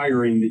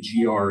requiring the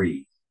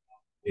GRE.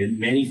 And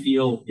many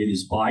feel it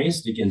is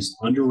biased against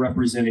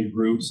underrepresented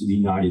groups in the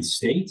United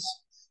States.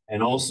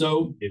 And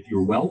also, if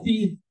you're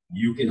wealthy,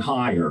 you can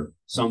hire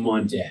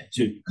someone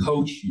to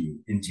coach you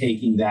in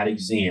taking that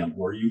exam,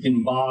 or you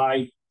can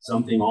buy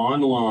something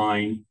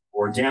online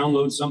or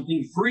download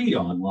something free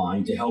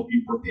online to help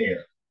you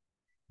prepare.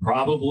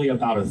 Probably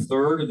about a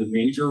third of the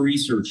major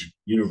research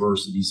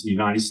universities in the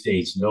United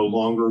States no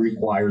longer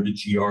require the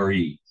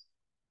GRE.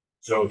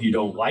 So if you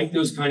don't like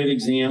those kind of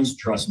exams,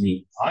 trust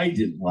me, I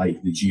didn't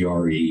like the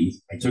GRE.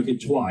 I took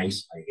it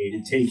twice. I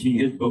hated taking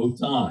it both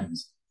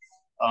times.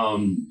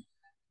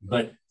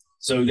 But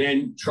so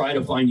then try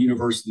to find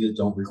universities that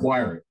don't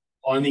require it.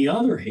 On the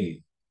other hand,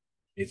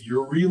 if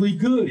you're really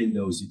good in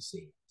those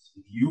exams,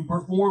 if you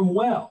perform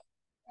well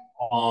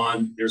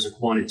there's a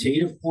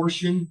quantitative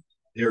portion,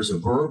 there's a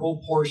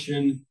verbal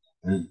portion,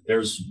 and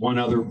there's one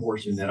other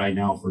portion that I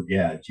now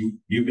forget.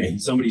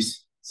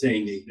 Somebody's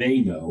saying they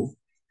know.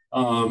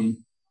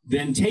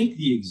 Then take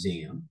the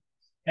exam,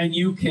 and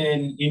you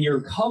can, in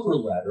your cover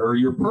letter or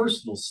your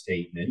personal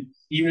statement,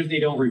 even if they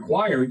don't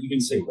require it, you can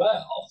say,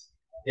 well,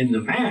 in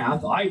the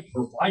math, I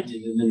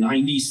did in the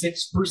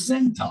 96th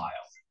percentile.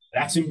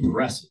 That's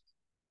impressive,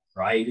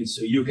 right? And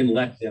so you can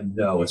let them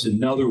know. It's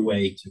another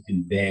way to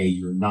convey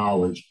your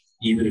knowledge,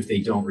 even if they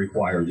don't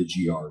require the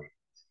GRE.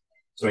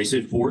 So I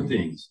said 4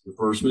 things. The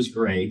first was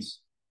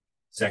grades.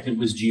 Second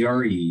was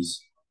GREs.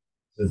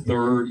 The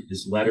third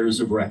is letters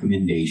of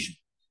recommendation.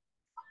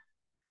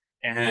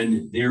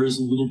 And there is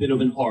a little bit of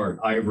an art.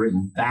 I have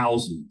written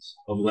thousands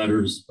of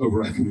letters of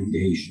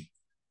recommendation,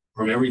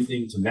 from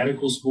everything to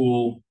medical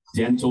school,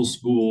 dental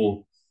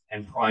school,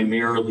 and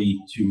primarily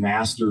to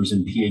master's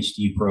and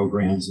PhD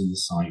programs in the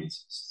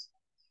sciences.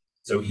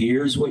 So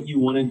here's what you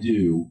want to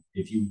do.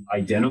 If you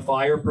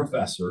identify a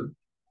professor,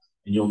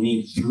 and you'll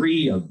need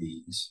 3 of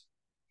these,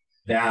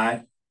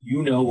 that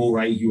you know will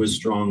write you a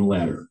strong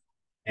letter.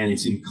 And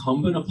it's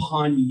incumbent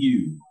upon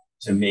you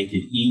to make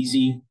it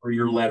easy for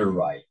your letter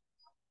writing.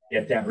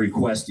 Get that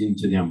request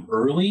into them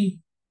early,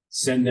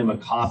 send them a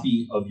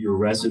copy of your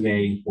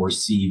resume or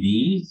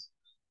CV,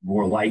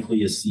 more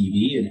likely a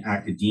CV in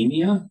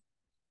academia,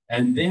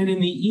 and then in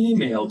the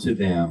email to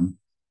them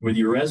with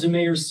your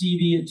resume or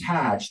CV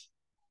attached,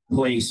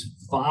 place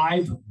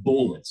 5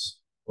 bullets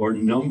or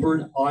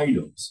numbered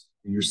items.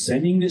 And you're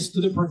sending this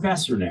to the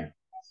professor now.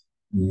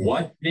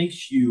 What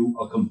makes you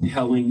a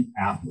compelling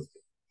applicant?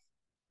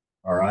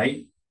 All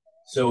right.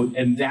 So,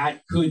 and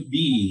that could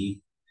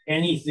be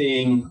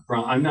anything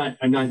from, I'm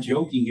not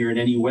joking here in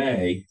any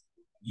way.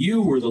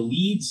 You were the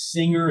lead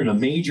singer in a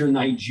major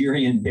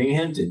Nigerian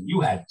band and you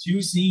had 2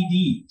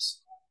 CDs.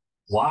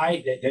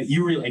 Why? That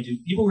you really, do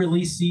people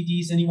release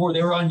CDs anymore?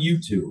 They were on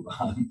YouTube.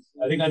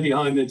 I think I'm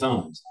behind the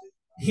times.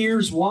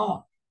 Here's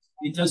why.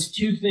 It does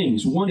 2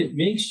 things. One, it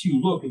makes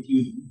you look,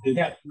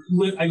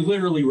 I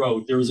literally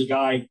wrote, there was a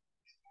guy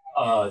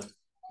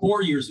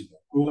 4 years ago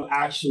who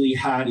actually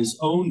had his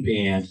own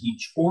band. He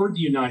toured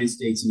the United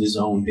States in his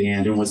own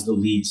band and was the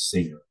lead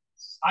singer.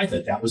 I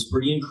thought that was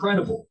pretty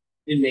incredible.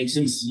 It makes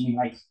him seem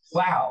like,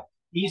 wow,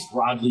 he's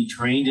broadly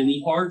trained in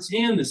the arts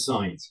and the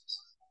sciences.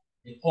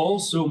 It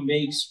also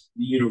makes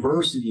the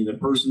university and the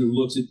person who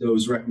looks at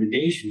those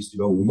recommendations to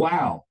go,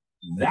 wow,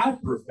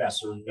 that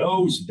professor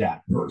knows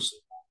that person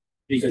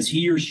because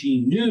he or she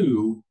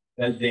knew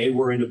that they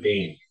were in a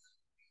band.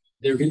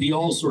 There can be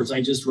all sorts.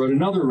 I just wrote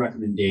another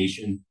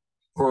recommendation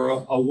for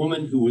a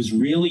woman who was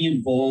really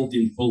involved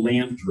in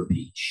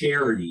philanthropy,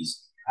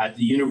 charities at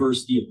the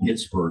University of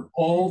Pittsburgh,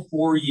 all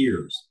 4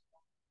 years.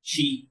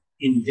 She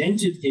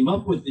came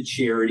up with the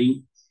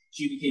charity.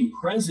 She became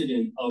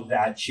president of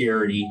that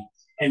charity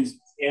and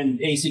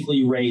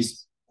basically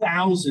raised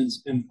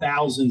thousands and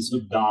thousands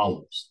of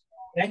dollars.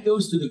 That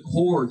goes to the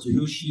core to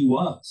who she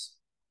was.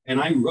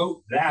 And I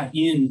wrote that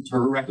into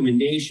her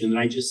recommendation that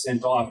I just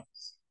sent off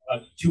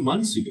 2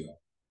 months ago.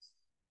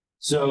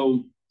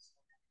 So,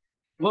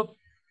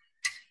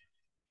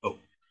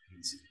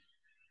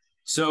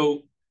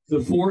 So the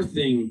 4th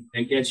thing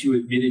that gets you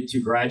admitted to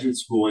graduate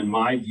school, in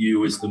my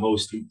view, is the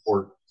most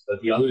important,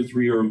 but the other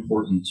 3 are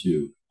important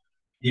too.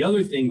 The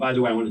other thing, by the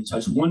way, I want to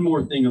touch one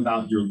more thing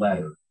about your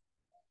letter.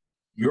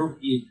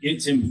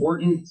 It's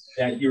important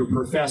that your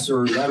professor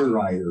or letter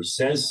writer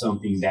says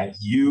something that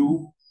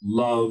you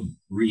love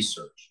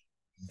research.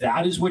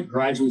 That is what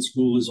graduate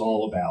school is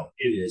all about.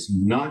 It is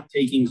not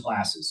taking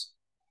classes.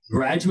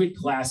 Graduate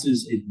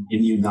classes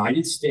in the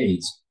United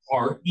States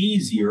are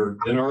easier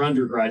than our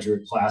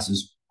undergraduate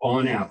classes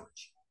on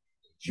average,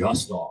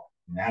 just all.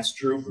 And that's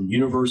true from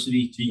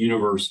university to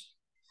university.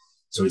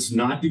 So it's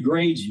not the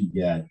grades you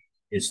get,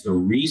 it's the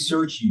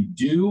research you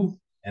do.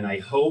 And I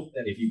hope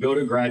that if you go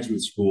to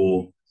graduate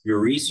school, your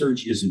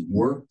research isn't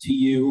work to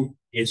you,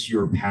 it's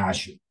your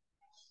passion.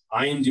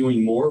 I am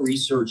doing more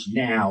research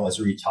now as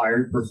a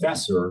retired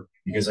professor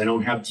because I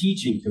don't have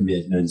teaching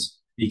commitments,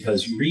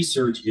 because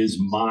research is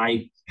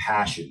my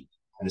passion.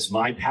 And it's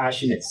my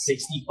passion at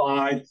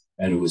 65,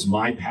 and it was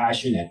my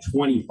passion at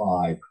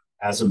 25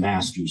 as a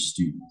master's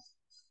student.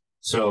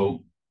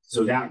 So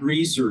that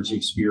research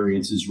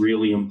experience is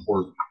really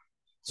important.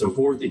 So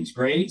 4 things: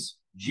 grades,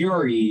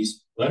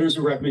 GREs, letters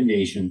of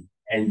recommendation,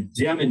 and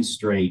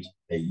demonstrate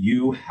that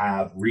you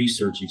have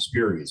research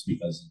experience,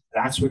 because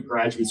that's what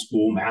graduate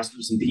school,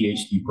 master's and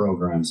PhD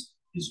programs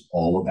is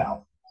all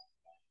about.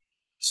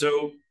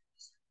 So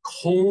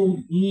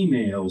cold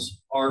emails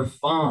are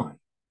fine.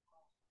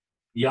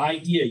 The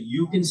idea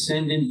you can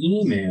send an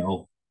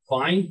email,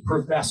 find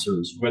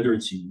professors, whether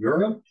it's in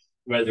Europe,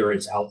 whether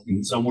it's out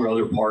in somewhere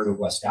other part of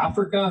West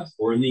Africa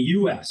or in the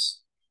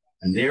US,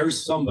 and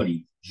there's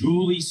somebody,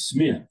 Julie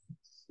Smith,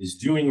 is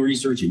doing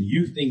research and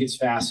you think it's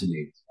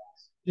fascinating.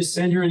 Just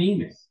send her an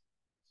email.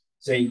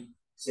 Say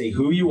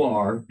who you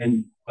are,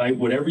 and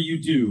whatever you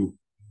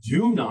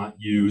do not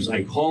use,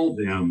 I call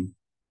them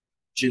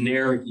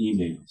generic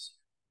emails.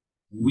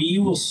 We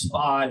will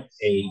spot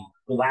a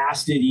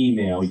blasted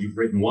email. You've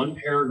written 1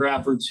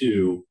 paragraph or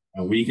 2,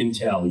 and we can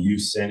tell you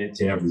sent it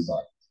to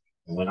everybody.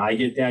 And when I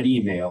get that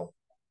email,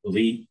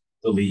 delete,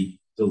 delete,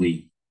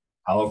 delete.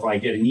 However, I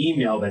get an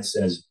email that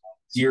says,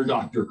 "Dear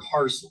Dr.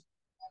 Carson,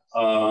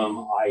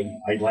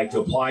 I'd like to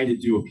apply to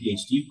do a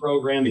PhD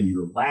program in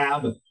your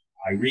lab.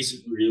 I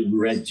recently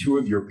read 2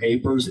 of your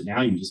papers, and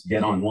now you can just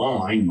get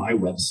online, my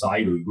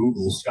website or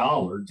Google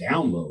Scholar,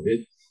 download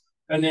it.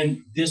 And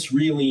then this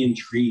really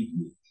intrigued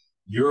me.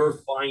 Your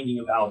finding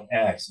about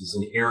X is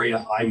an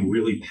area I'm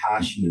really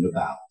passionate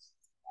about."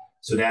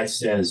 So that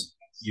says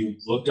you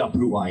looked up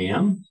who I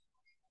am,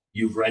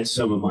 you've read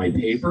some of my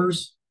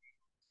papers,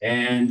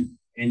 and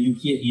you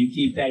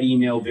keep that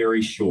email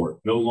very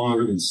short, no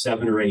longer than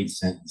 7 or 8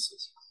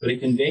 sentences. But it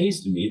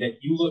conveys to me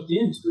that you looked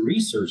into the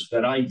research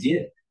that I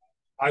did.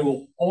 I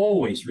will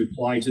always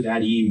reply to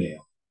that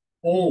email,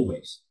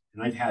 always.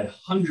 And I've had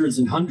hundreds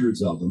and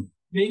hundreds of them,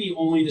 maybe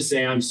only to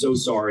say, "I'm so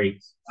sorry,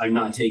 I'm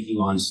not taking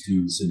on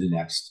students in the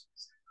next,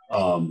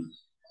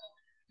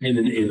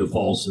 in the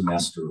fall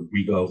semester."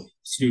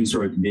 Students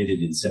are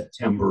admitted in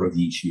September of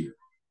each year.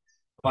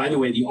 By the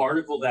way, the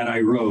article that I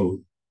wrote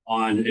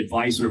on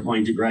advice on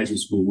applying to graduate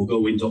school will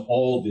go into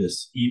all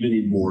this even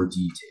in more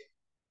detail.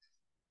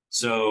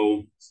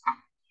 So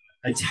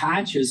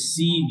attach a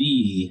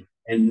CV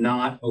and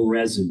not a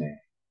resume.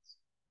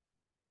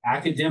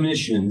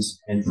 Academicians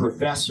and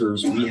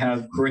professors, we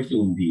have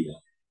curriculum vitae,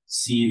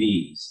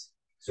 CVs.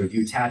 So if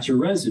you attach a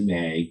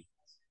resume,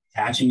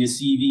 attaching a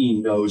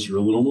CV knows you're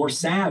a little more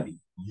savvy.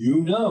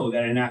 You know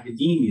that in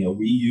academia,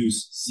 we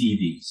use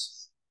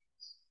CVs.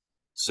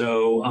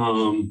 So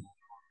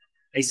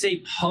I say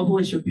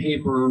publish a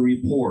paper or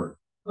report.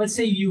 Let's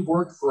say you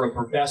worked for a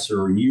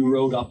professor and you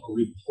wrote up a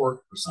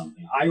report for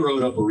something. I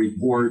wrote up a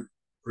report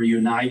for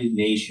United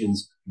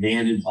Nations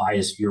Man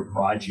Biosphere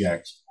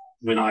Project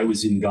when I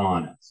was in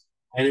Ghana.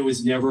 And it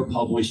was never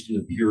published in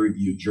a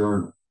peer-reviewed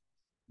journal.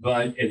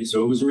 And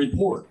so it was a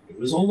report. It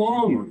was a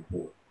long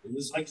report. It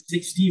was like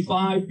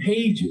 65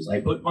 pages.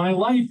 I put my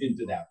life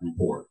into that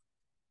report.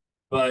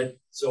 But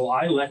so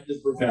I let the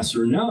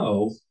professor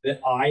know that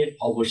I had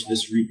published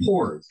this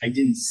report. I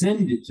didn't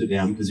send it to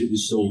them because it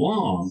was so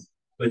long,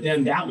 but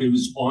then it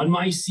was on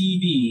my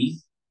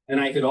CV. And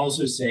I could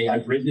also say,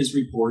 "I've written this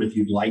report. If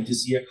you'd like to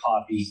see a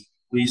copy,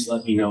 please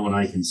let me know and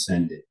I can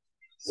send it."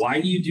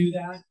 Why do you do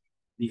that?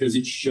 Because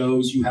it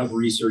shows you have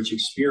research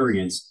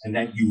experience and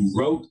that you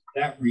wrote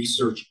that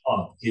research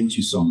up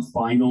into some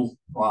final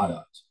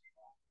product.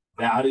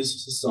 That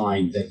is a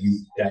sign that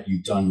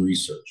you've done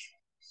research.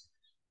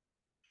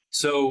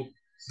 So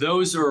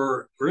those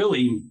are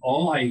really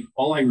all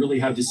I really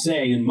have to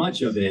say, and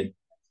much of it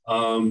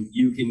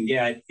you can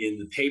get in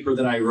the paper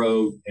that I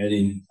wrote and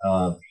in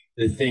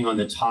the thing on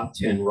the top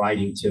 10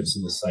 writing tips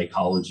and the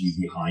psychology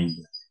behind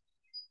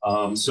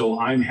it. So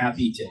I'm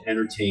happy to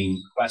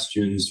entertain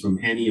questions from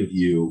any of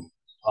you.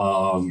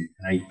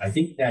 I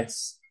think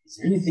is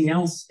there anything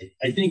else?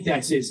 I think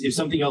that's it. If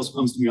something else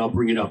comes to me, I'll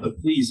bring it up. But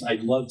please,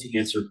 I'd love to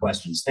answer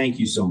questions. Thank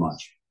you so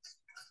much.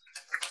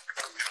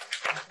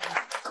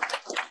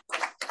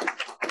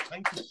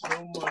 Thank you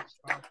so much,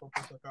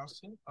 Professor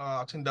Carson.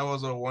 I think that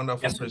was a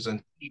wonderful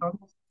presentation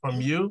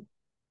from you.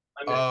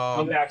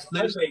 Come back.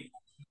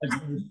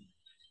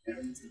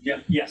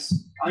 Yeah, yes.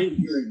 I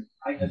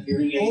have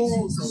hearing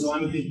aids, so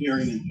I'm a bit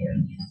hearing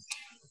impaired.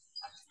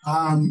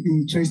 I'm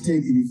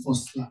interested in the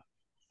first slide.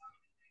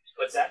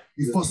 What's that?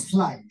 The first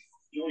slide.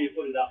 You want me to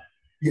put it up?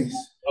 Yes.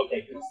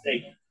 Okay, good.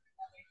 Thank you.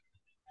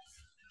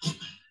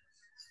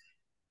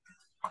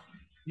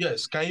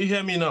 Yes, can you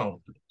hear me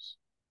now, please?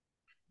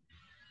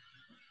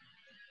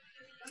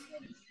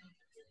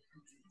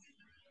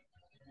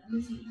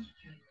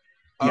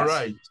 All yes.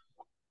 right.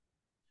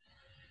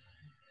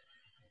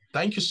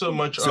 Thank you so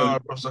much,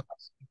 Professor.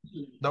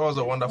 That was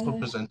a wonderful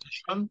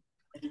presentation.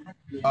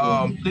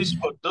 Please,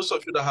 for those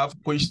of you that have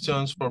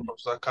questions for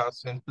Professor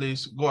Carson,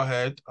 please go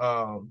ahead.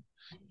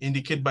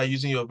 indicate by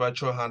using your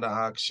virtual hand and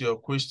ask your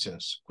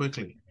questions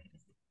quickly.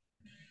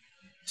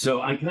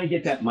 So can I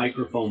get that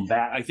microphone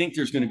back? I think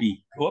there's going to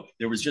be,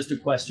 there was just a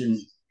question.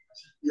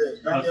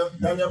 Yeah,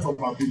 Daniel from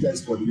Abuja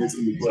is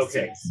coordinating the questions.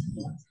 Okay.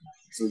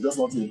 So just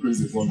want to increase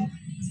the volume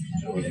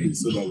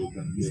so that we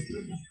can hear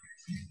clearly.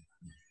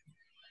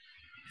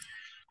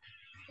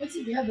 What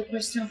if you have a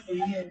question for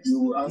you? You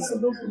will answer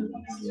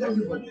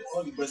everybody,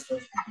 all the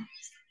questions.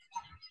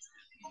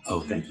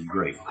 Oh, thank you.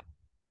 Great.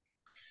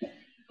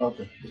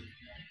 Okay.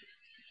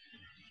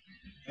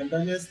 And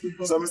Daniel,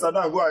 so Mr.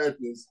 Dan, go ahead,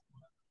 please.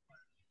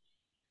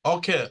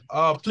 Okay,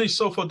 please,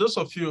 so for those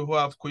of you who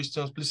have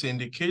questions, please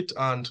indicate,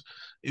 and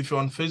if you're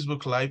on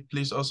Facebook Live,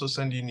 please also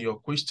send in your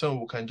question.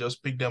 We can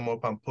just pick them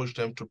up and push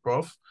them to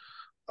Prof.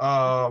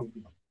 But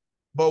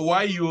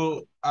while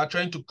you are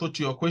trying to put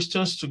your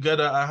questions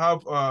together, I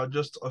have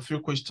just a few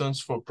questions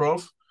for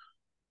Prof.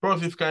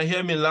 Prof, if you can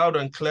hear me loud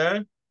and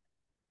clear.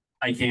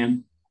 I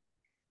can.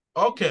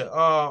 Okay,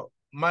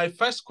 my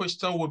first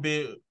question will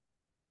be,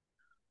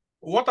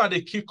 what are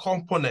the key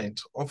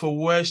components of a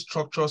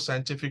well-structured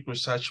scientific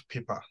research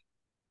paper?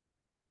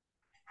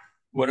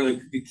 What are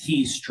the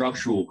key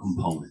structural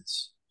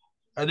components?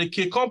 The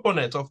key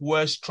component of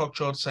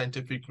well-structured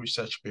scientific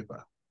research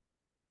paper.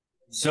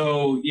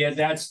 So, yeah,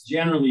 that's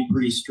generally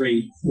pretty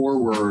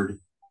straightforward.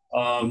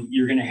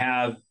 You're going to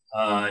have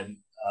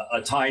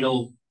a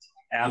title,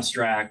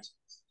 abstract.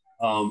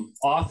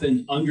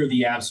 Often under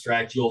the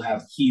abstract, you'll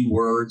have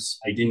keywords.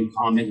 I didn't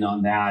comment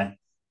on that,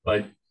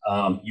 but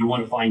you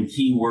want to find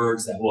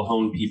keywords that will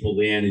hone people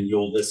in, and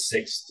you'll list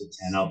 6 to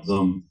 10 of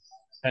them.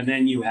 And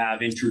then you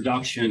have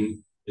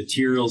introduction,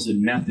 materials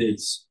and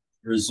methods,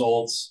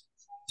 results,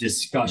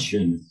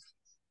 discussion.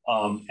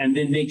 And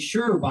then make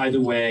sure, by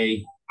the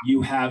way,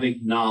 you have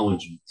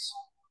acknowledgements.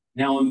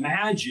 Now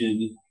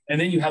imagine, and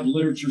then you have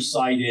literature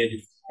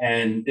cited,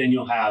 and then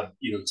you'll have,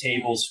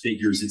 tables,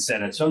 figures,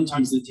 etc.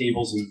 Sometimes the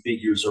tables and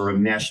figures are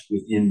enmeshed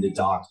within the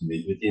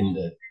document, within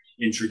the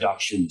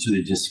introduction to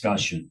the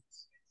discussion.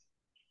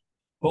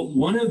 But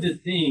one of the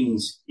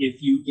things,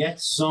 if you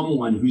get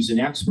someone who's an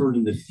expert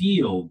in the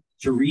field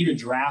to read a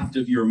draft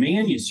of your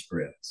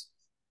manuscript,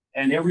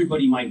 and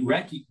everybody might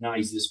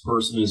recognize this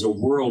person as a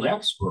world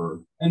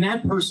expert, and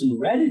that person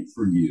read it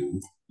for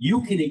you,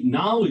 you can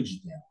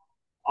acknowledge them.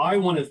 I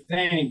want to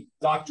thank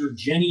Dr.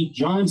 Jenny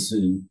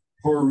Johnson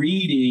for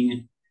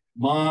reading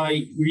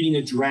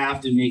a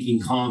draft and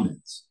making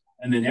comments.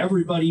 And then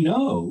everybody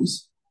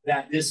knows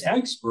that this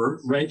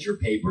expert read your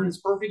paper and it's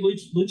perfectly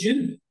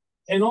legitimate.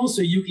 And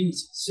also you can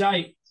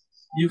cite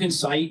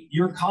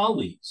your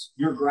colleagues,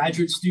 your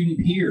graduate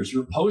student peers,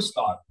 your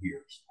postdoc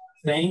peers.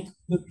 Thank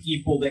the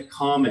people that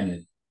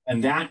commented.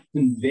 And that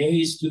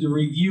conveys to the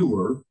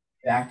reviewer,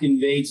 that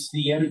conveys to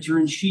the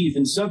editor-in-chief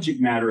and subject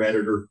matter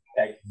editor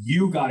that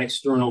you got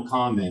external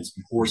comments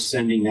before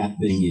sending that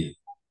thing in.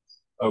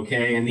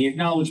 Okay, and the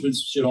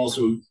acknowledgements should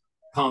also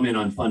comment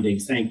on funding,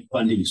 thank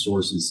funding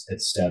sources,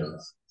 etc.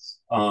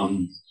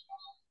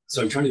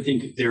 So I'm trying to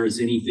think if there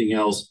is anything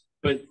else,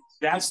 but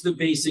that's the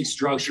basic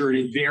structure, and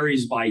it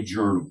varies by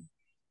journal.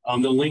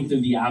 The length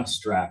of the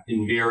abstract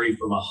can vary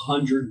from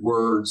 100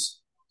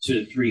 words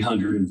to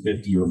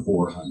 350 or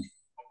 400.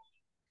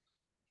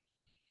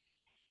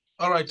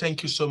 All right,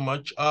 thank you so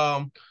much.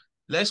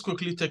 Let's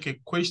quickly take a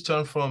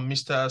question from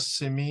Mr.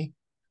 Simi.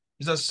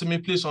 Mr. Simi,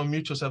 please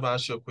unmute yourself and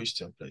ask your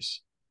question,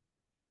 please.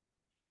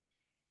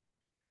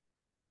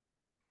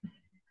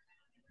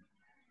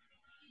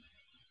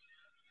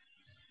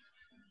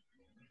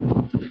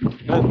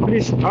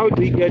 Please, how do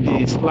we get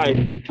the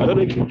slide? I don't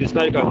know if the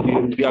slide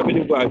can be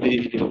available at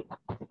the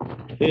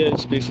AN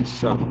spaces,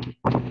 sir.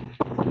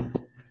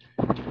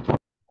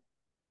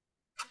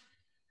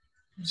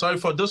 Sorry,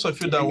 for those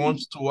of you that want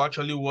to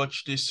actually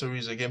watch this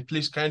series again,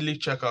 please kindly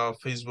check our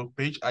Facebook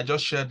page. I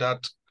just shared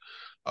that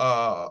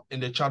in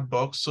the chat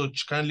box, so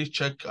kindly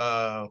check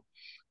our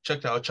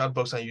chat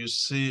box and you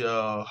see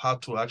how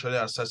to actually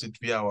access it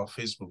via our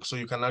Facebook, so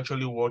you can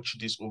actually watch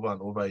this over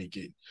and over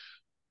again.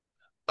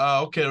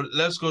 Okay,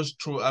 let's go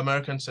through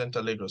American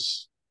Center,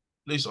 Lagos.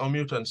 Please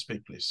unmute and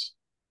speak, please.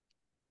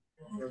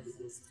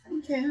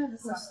 Okay, I have a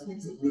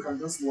question. We can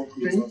just walk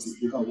closer.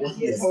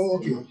 Yes. Oh,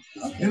 okay.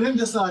 And let me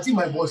just I think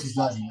my voice is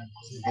loud.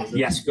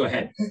 Yes, go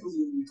ahead.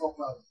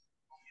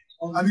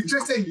 I'm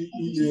interested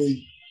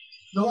in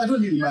no, I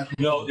don't need the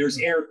microphone. No, there's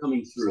air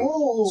coming through,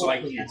 so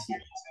I can't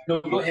hear. No,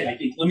 go ahead.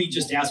 Let me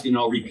just ask and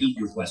I'll repeat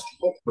your question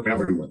for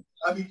everyone.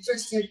 I'm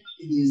interested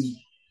in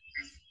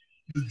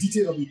the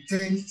detail of the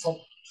 10 top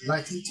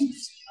writing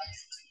tips.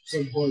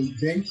 So,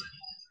 then,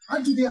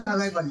 how do they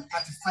arrive at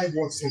the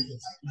 35-word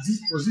sentence?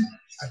 Was it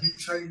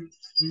arbitrarily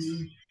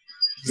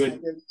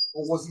Good.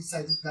 or was it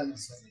scientifically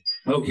decided?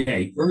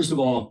 Okay, first of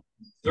all,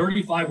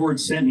 35-word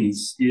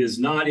sentence is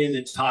not in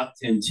the top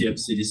 10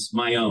 tips. It is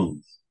my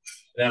own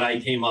that I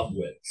came up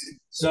with.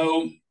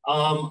 So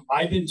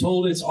I've been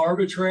told it's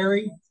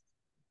arbitrary.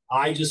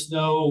 I just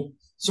know.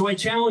 So I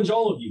challenge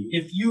all of you.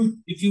 If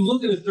you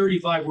look at a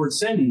 35-word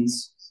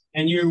sentence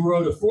and you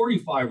wrote a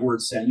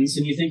 45-word sentence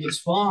and you think it's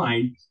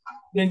fine,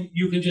 then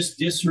you can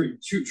just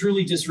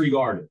truly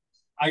disregard it.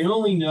 I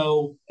only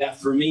know that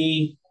for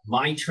me,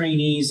 my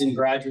trainees and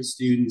graduate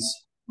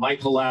students, my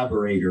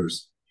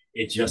collaborators,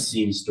 it just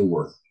seems to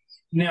work.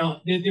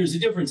 Now, there's a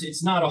difference.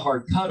 It's not a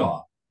hard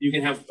cutoff. You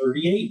can have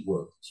 38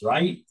 words,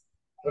 right?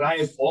 But I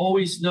have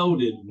always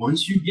noted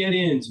once you get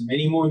into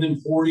many more than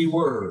 40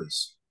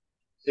 words,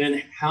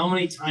 then how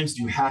many times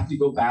do you have to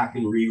go back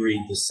and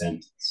reread the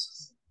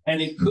sentence?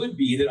 And it could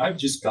be that I've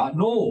just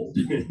gotten old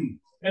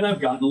and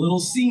I've gotten a little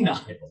senile.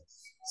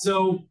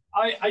 So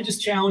I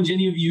just challenge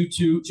any of you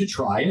to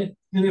try it.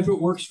 And if it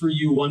works for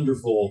you,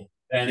 wonderful.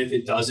 And if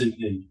it doesn't,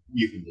 then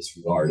you can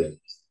disregard it.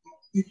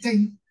 The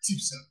 10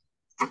 tips,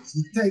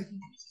 the 10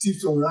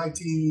 tips on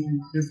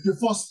writing the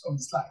first of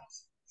the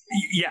slides.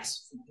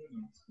 Yes.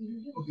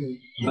 Okay.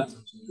 But,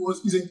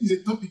 is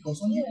a topic or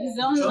something? It's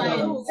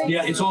online.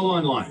 yeah, it's all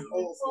online.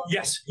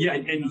 Yes, yeah,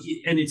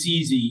 and it's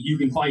easy. You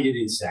can find it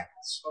in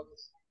seconds.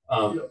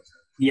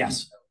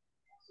 Yes.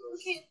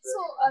 Okay, so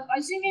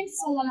assuming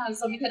someone has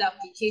submitted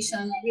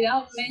application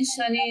without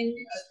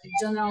mentioning the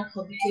journal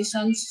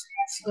publication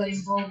she got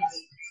involved with,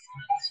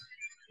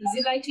 is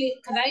it likely?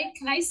 Can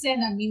I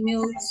send an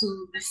email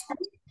to the school?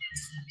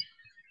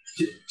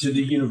 To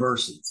the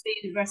university. To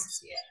the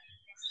university, yeah.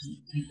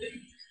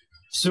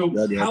 So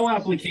how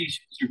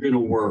applications are going to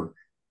work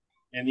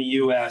in the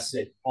U.S.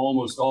 at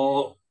almost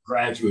all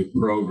graduate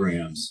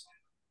programs,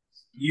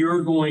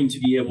 you're going to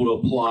be able to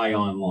apply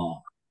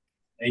online,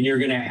 and you're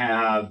going to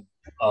have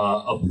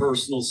a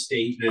personal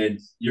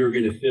statement. You're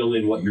going to fill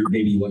in what your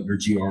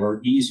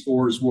GRE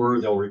scores were.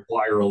 They'll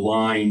require a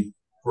line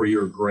for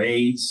your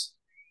grades.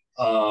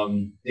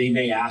 They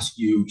may ask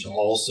you to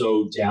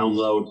also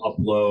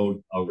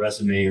upload a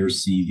resume or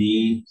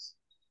CV,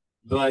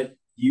 but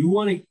you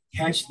want to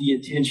catch the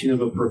attention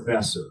of a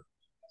professor.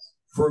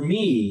 For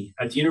me,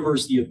 at the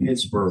University of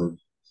Pittsburgh,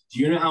 do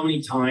you know how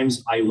many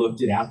times I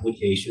looked at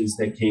applications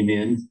that came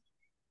in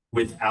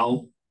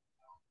without?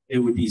 It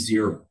would be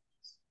 0.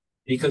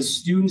 Because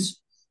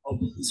students,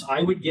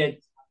 I would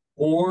get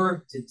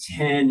 4 to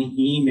 10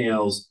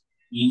 emails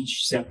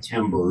each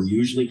September,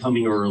 usually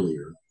coming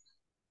earlier.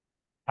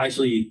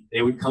 Actually,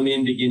 they would come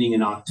in beginning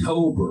in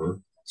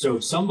October. So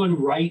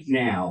someone right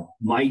now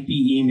might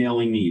be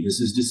emailing me, this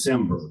is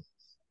December,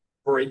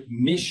 for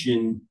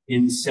admission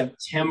in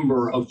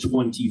September of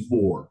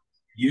 24.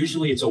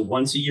 Usually it's a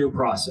once-a-year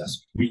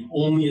process. We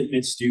only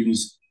admit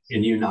students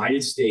in the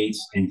United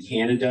States and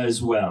Canada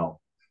as well,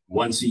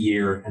 once a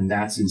year, and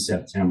that's in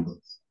September.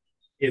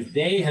 If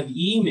they have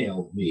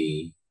emailed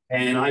me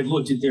and I've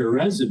looked at their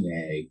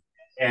resume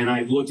and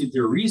I've looked at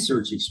their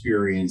research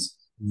experience,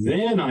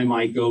 then I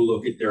might go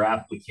look at their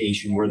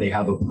application where they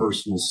have a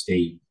personal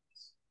statement.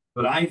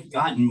 But I've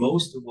gotten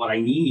most of what I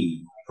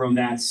need from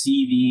that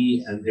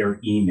CV and their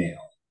email.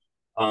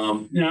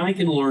 And I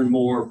can learn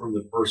more from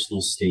the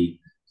personal statement.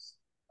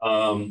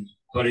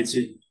 But it's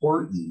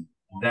important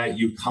that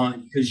you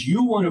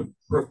because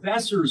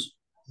professors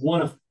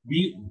want to,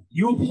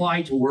 you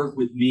apply to work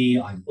with me.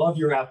 I love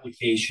your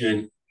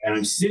application. And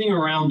I'm sitting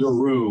around a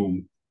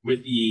room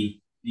with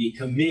the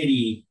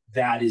committee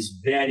that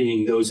is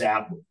vetting those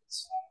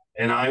applicants.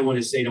 And I want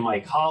to say to my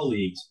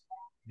colleagues,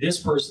 this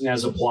person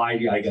has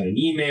applied. I got an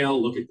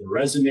email, look at the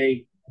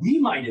resume. We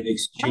might have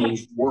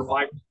exchanged 4,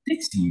 5,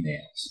 6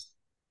 emails.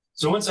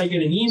 So once I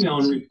get an email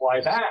and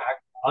reply back,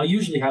 I'll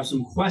usually have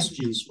some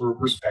questions for a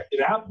prospective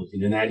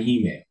applicant in that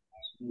email.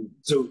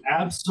 So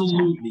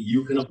absolutely,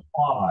 you can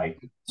apply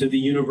to the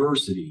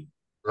university,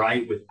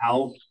 right,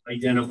 without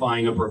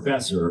identifying a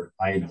professor.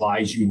 I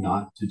advise you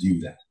not to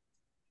do that.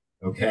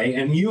 Okay,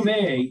 and you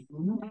might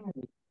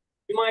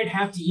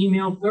have to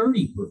email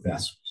 30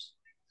 professors,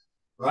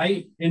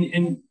 right?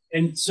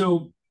 And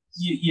so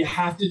you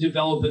have to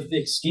develop a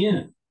thick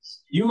skin.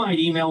 You might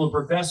email a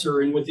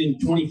professor and within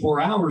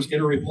 24 hours get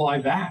a reply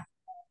back.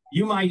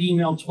 You might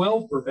email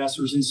 12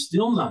 professors and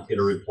still not get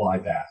a reply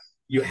back.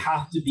 You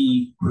have to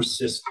be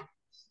persistent.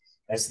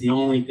 That's the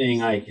only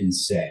thing I can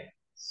say.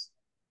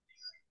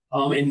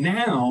 And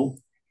now,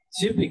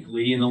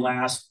 typically in the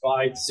last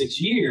 5 to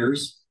 6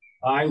 years,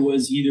 I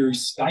was either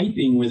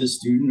Skyping with a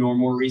student or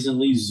more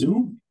recently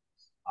Zoom.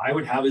 I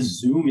would have a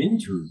Zoom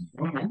interview,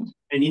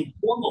 an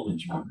informal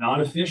interview,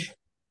 not official.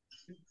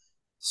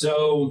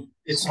 So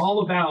it's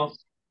all about,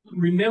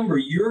 remember,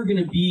 you're going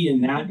to be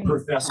in that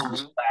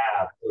professor's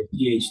lab for a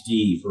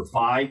PhD for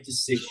 5 to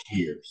 6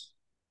 years.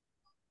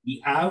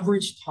 The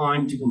average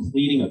time to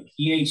completing a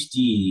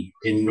PhD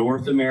in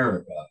North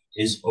America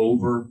is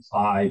over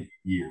 5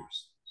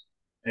 years.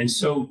 And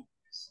so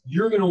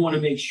you're going to want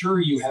to make sure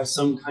you have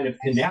some kind of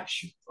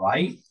connection,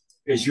 right?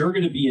 Because you're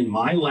going to be in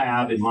my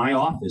lab, in my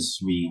office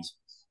suite.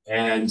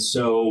 And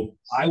so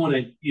I want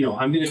to,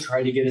 I'm going to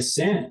try to get a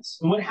sense.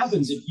 And what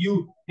happens if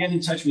you get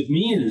in touch with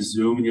me in a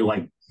Zoom and you're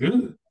like,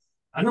 ugh,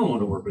 I don't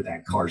want to work with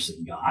that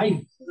Carson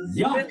guy.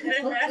 Yeah,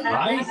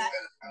 right?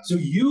 So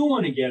you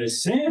want to get a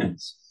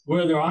sense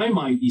whether I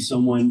might be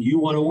someone you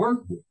want to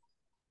work with.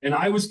 And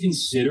I was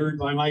considered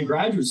by my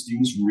graduate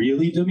students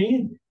really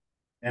demanding.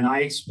 And I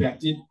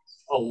expected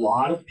a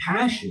lot of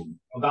passion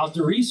about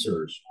the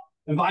research.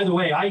 And by the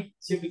way, I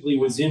typically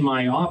was in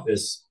my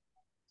office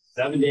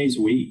 7 days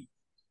a week.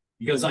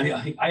 because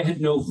I had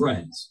no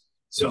friends.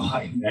 So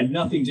I had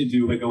nothing to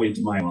do but go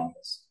into my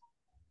office.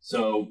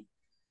 So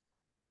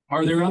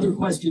are there other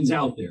questions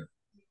out there?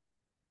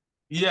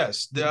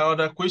 Yes, there are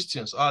other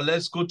questions.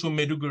 Let's go to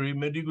Meduguri.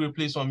 Meduguri,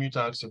 please unmute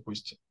and ask your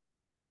question.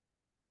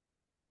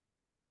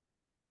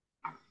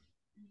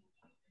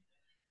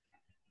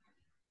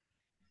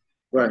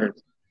 Go ahead.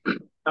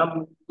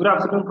 Good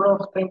afternoon,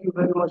 Prof. Thank you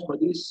very much for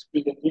this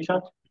presentation.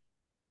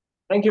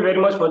 Thank you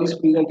very much for this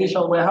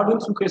presentation. We're having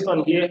two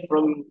questions here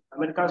from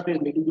American Space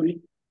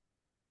Meduguri.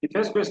 The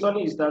first question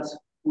is that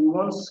we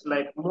want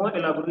more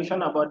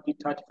elaboration about the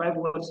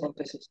 35-word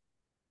synthesis.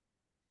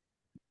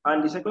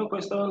 And the second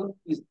question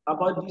is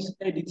about these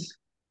edits.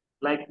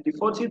 Like the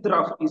 40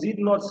 draft, is it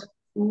not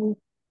too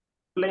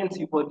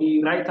plenty for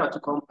the writer to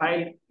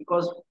compile?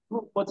 Because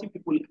 40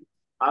 people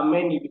are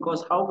many,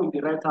 because how will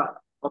the writer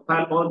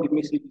compile all the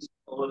messages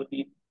or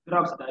the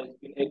drafts that has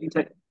been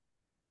edited?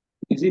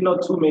 Is it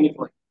not too many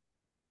for him?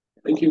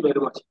 Thank you very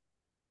much.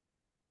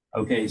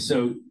 Okay,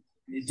 so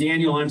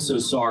Daniel, I'm so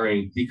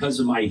sorry. Because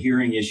of my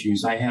hearing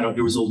issues,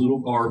 there was a little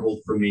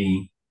garbled for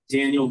me.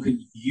 Daniel, could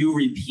you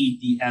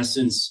repeat the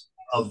essence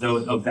of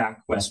that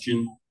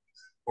question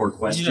or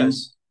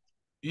questions?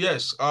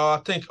 Yes,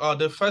 I think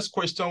the first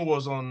question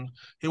was on,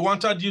 he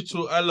wanted you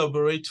to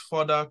elaborate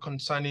further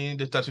concerning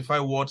the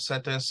 35-word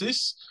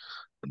sentences.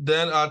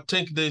 Then I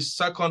think the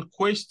second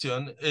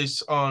question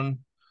is on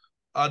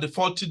the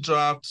 40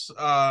 drafts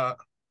are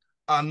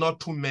not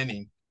too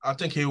many. I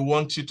think he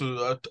wants you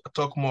to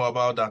talk more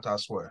about that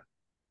as well.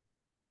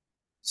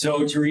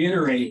 So to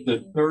reiterate,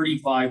 the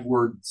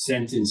 35-word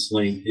sentence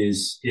length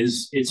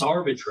it's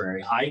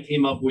arbitrary. I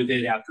came up with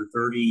it after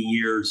 30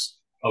 years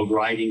of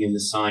writing in the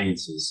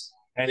sciences.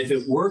 And if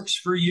it works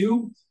for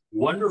you,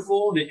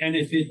 wonderful. And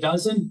if it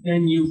doesn't,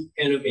 then you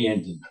can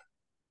abandon it.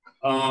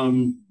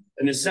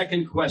 And the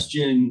second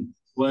question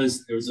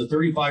was, there was a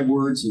 35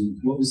 words and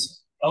what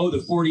was,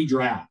 the 40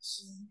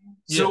 drafts.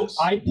 Yes. So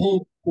I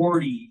pulled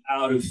 40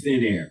 out of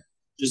thin air,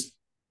 just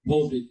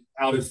pulled it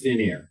out of thin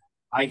air.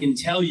 I can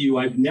tell you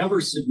I've never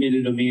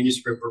submitted a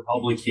manuscript for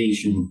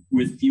publication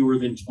with fewer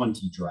than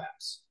 20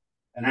 drafts.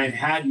 And I've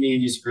had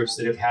manuscripts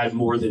that have had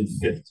more than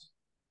 50.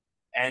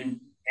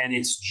 And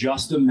it's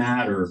just a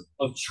matter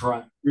of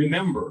trying.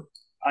 Remember,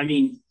 I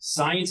mean,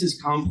 science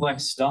is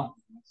complex stuff.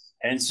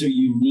 And so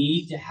you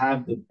need to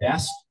have the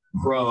best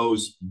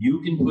prose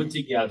you can put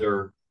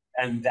together.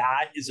 And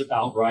that is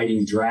about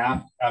writing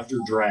draft after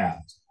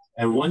draft.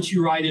 And once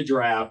you write a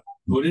draft,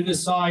 put it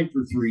aside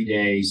for 3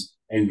 days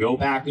and go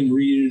back and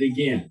read it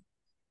again.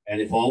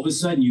 And if all of a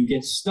sudden you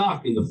get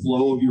stuck in the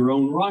flow of your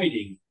own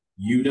writing,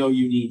 you know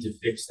you need to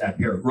fix that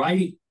paragraph.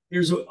 Writing,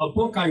 there's a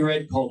book I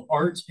read called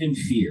Art and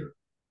Fear.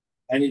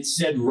 And it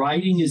said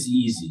writing is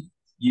easy.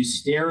 You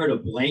stare at a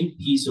blank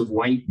piece of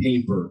white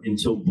paper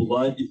until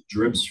blood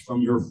drips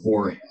from your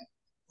forehead.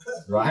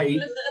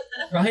 Right?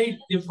 Right?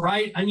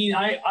 I mean,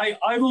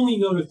 I've only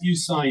known a few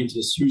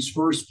scientists whose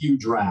first few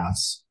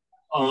drafts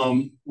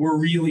were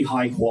really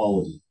high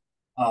quality.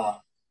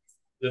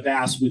 The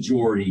vast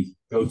majority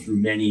go through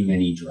many,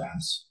 many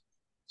drafts.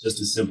 Just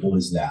as simple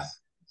as that.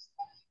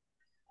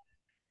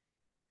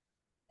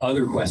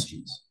 Other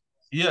questions?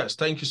 Yes,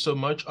 thank you so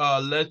much.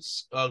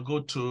 Let's go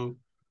to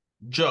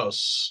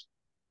Joss.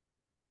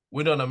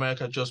 Window in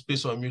America, Joss,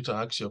 please unmute and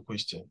ask your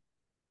question.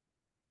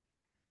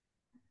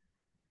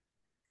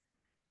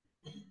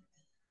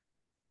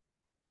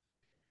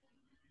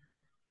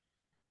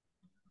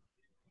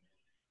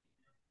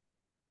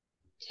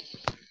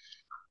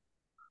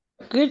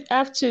 Good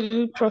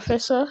afternoon,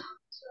 Professor.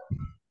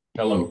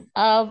 Hello.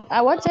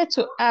 I wanted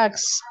to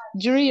ask,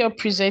 during your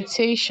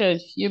presentation,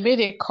 you made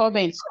a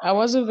comment. I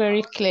wasn't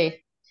very clear.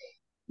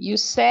 You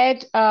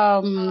said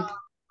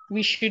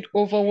we should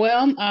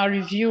overwhelm our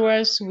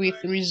reviewers with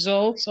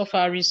results of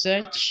our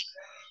research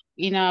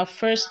in our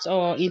first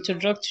or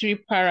introductory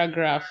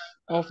paragraph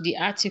of the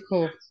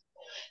article.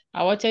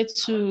 I wanted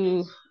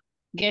to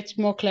get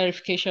more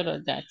clarification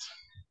on that.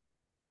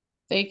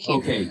 Thank you.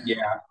 Okay, yeah.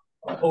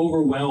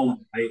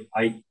 Overwhelm,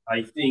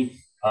 I think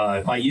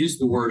if I use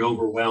the word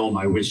overwhelm,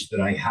 I wish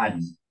that I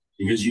hadn't,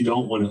 because you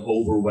don't want to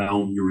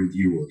overwhelm your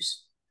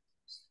reviewers.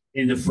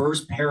 In the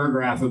first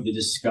paragraph of the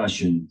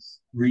discussion,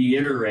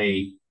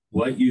 reiterate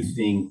what you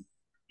think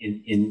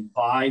in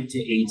 5 to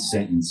 8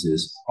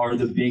 sentences are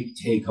the big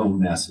take-home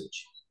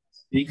message.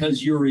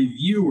 Because your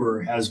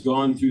reviewer has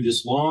gone through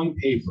this long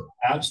paper,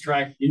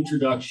 abstract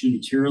introduction,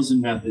 materials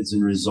and methods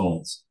and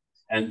results.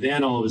 And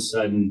then all of a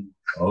sudden,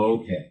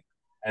 okay.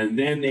 And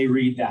then they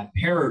read that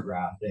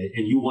paragraph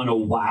and you want to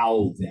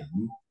wow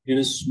them in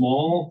a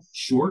small,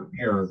 short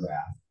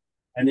paragraph.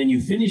 And then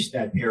you finish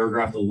that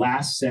paragraph, the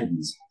last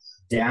sentence,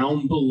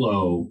 down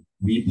below,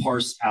 we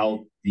parse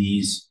out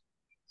these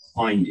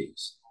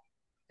findings.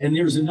 And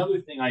there's another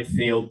thing I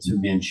failed to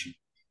mention.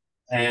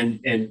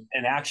 And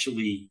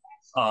actually,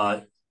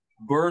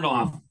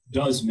 Burnoff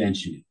does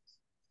mention it.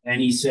 And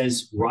he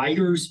says,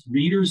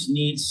 readers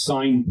need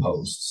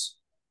signposts.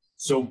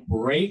 So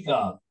break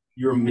up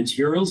your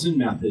materials and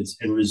methods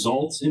and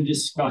results and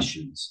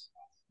discussions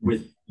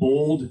with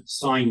bold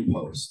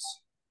signposts.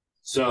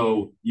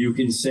 So you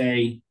can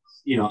say,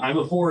 I'm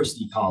a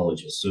forest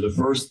ecologist. So the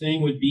first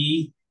thing would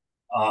be,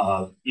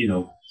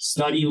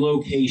 study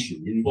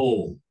location in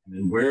bold, and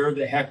then where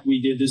the heck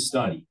we did the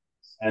study.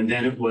 And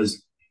then it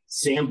was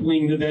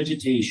sampling the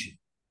vegetation.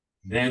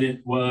 Then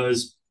it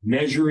was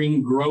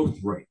measuring growth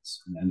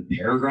rates, and then a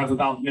paragraph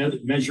about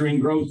measuring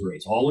growth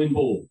rates, all in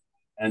bold.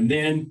 And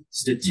then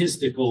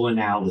statistical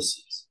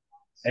analysis.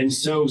 And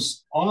so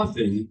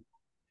often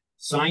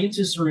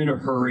scientists are in a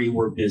hurry,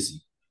 we're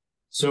busy.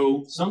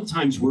 So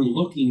sometimes we're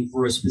looking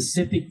for a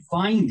specific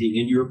finding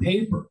in your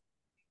paper,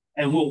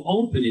 and we'll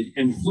open it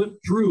and flip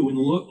through and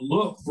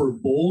look for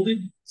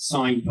bolded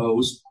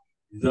signposts,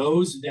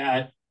 those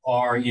that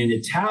are in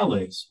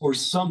italics or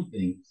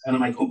something. And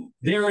I'm like, oh,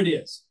 there it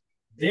is.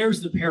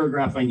 There's the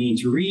paragraph I need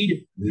to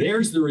read.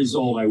 There's the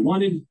result I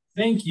wanted.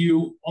 Thank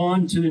you.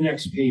 On to the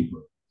next paper.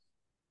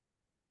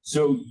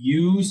 So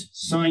use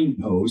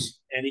signposts.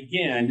 And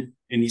again,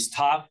 in these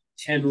top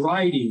 10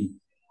 writing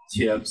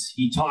tips,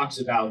 he talks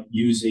about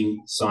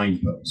using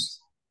signposts.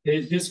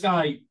 This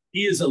guy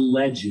is a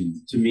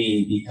legend to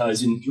me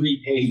because in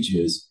 3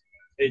 pages,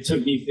 it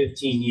took me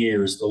 15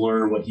 years to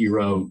learn what he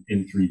wrote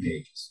in 3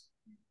 pages.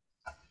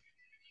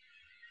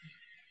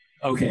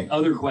 Okay,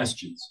 other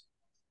questions?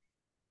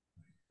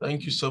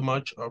 Thank you so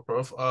much,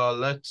 Prof.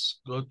 Let's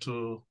go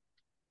to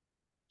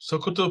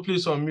Sokoto.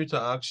 Please unmute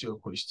and ask your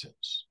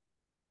questions.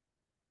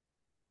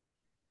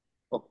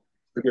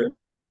 Okay.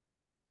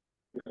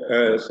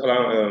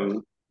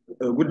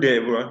 Good day,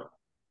 everyone.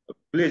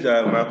 Please,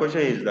 my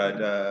question is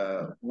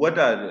that what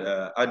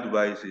are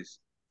advices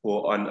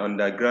for an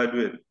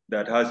undergraduate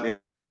that has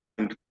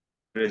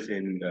interest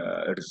in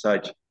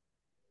research?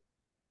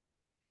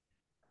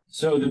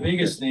 So the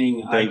biggest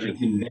thing I can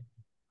convey,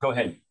 go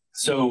ahead.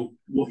 So,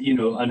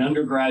 an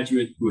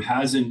undergraduate who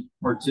hasn't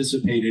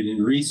participated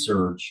in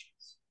research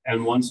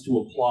and wants to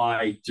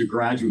apply to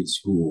graduate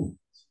school,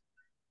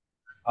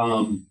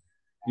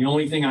 the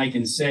only thing I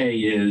can say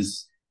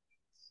is,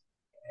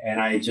 and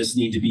I just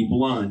need to be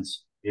blunt,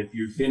 if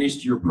you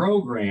finished your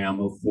program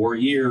of 4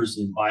 years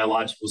in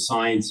biological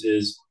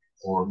sciences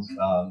or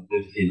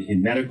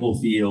in medical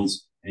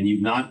fields, and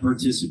you've not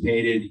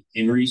participated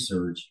in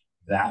research,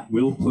 that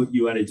will put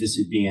you at a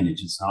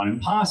disadvantage. It's not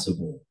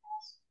impossible.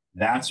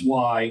 That's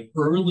why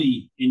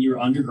early in your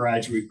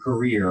undergraduate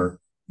career,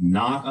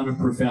 knock on a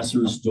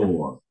professor's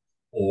door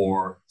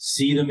or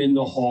see them in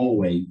the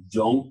hallway.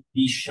 Don't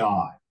be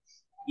shy.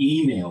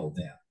 Email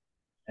them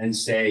and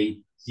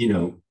say,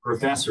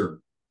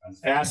 Professor, I'm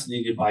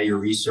fascinated by your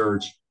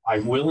research.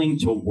 I'm willing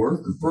to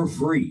work for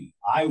free.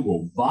 I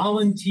will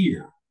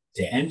volunteer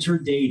to enter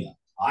data.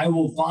 I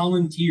will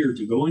volunteer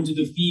to go into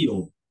the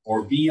field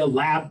or be a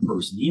lab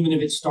person, even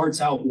if it starts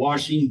out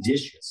washing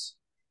dishes,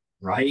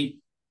 right?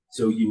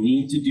 So you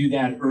need to do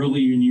that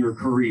early in your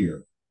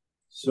career.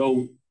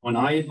 So when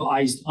I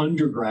advised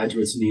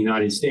undergraduates in the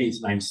United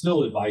States, and I'm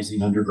still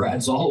advising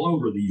undergrads all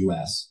over the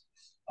US,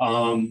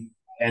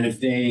 and if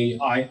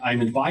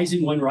I'm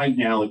advising one right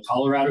now at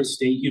Colorado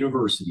State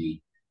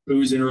University,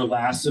 who's in her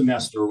last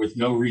semester with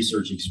no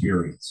research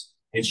experience.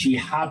 And she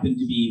happened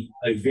to be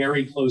a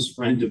very close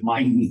friend of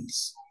my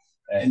niece.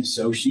 And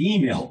so she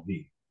emailed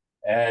me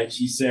and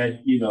she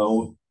said,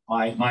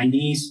 my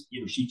niece,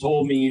 she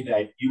told me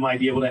that you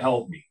might be able to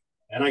help me.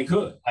 And I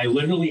could. I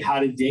literally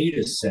had a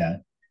data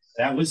set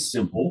that was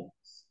simple.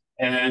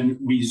 And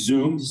we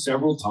Zoomed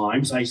several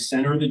times. I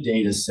sent her the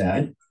data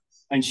set.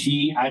 And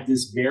she, at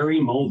this very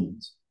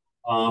moment,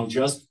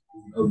 just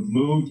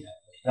moved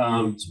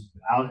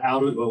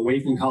away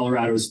from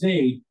Colorado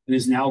State and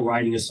is now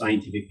writing a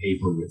scientific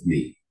paper with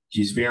me.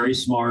 She's very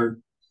smart.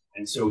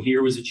 And so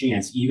here was a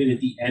chance. Even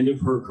at the end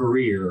of her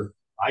career,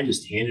 I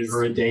just handed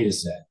her a data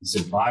set and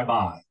said,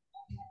 bye-bye.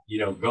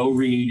 Go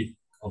read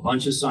a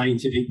bunch of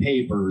scientific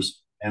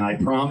papers. And I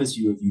promise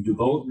you, if you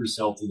devote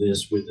yourself to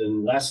this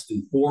within less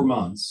than 4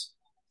 months,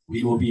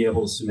 we will be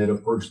able to submit a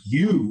first.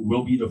 You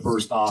will be the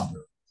first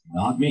author,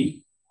 not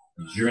me.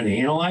 You're going to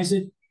analyze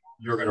it.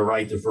 You're going to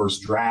write the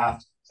first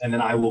draft, and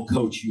then I will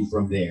coach you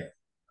from there.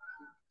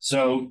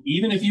 So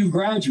even if you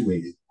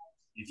graduated,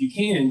 if you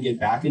can, get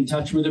back in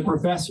touch with a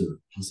professor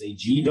and say,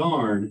 gee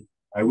darn,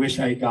 I wish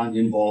I had gotten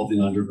involved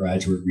in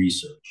undergraduate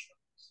research.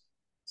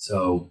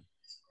 So,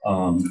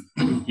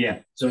 yeah.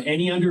 So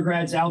any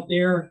undergrads out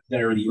there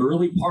that are the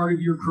early part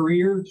of your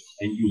career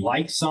and you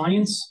like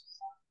science,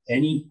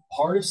 any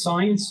part of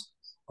science,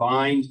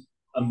 find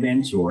a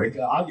mentor.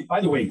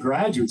 By the way,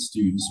 graduate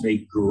students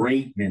make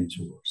great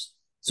mentors.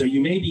 So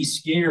you may be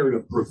scared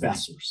of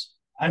professors.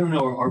 I don't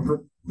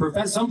know,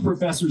 some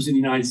professors in the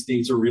United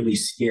States are really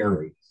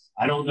scary.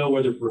 I don't know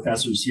whether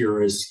professors here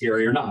are as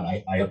scary or not.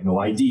 I have no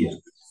idea.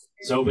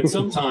 So, but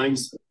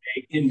sometimes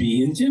they can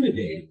be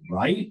intimidating,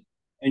 right?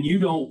 And you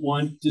don't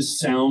want to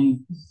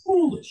sound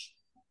foolish.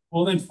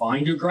 Well, then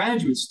find a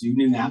graduate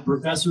student in that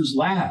professor's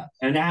lab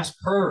and ask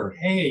her,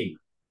 hey,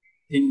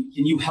 can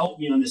you help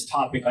me on this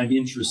topic? I'm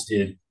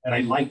interested and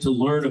I'd like to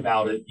learn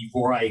about it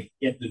before I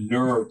get the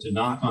nerve to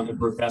knock on the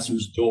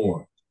professor's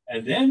door.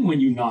 And then when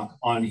you knock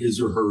on his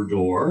or her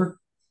door,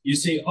 you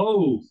say,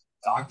 oh,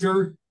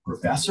 doctor,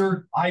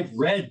 Professor, I've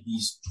read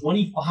these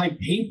 25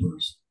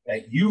 papers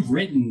that you've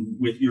written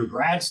with your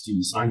grad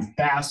students. I'm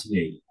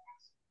fascinated.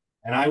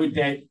 And I would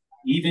bet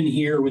even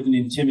here with an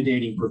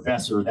intimidating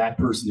professor, that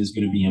person is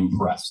going to be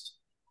impressed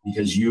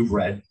because you've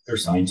read their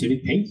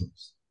scientific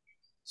papers.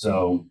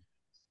 So,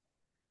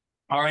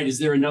 all right, is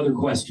there another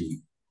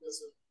question? Yes,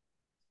 sir.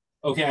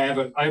 Okay,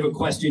 I have a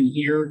question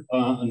here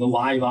on the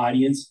live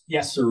audience.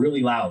 Yes, sir,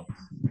 really loud.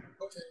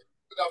 Okay,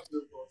 good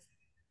afternoon, Prof.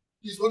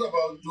 Please, what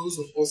about those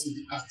of us in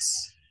the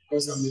arts?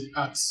 Because I'm in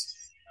arts.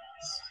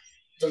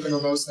 Talking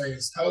about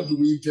science, how do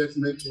we get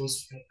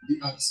mentors for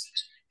the arts?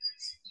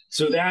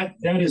 So that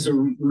is a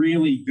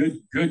really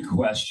good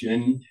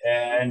question.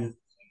 And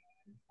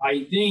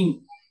I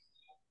think,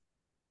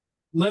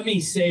 let me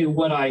say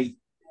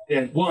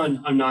that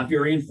one, I'm not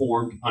very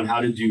informed on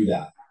how to do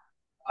that.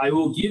 I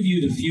will give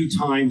you the few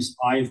times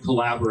I've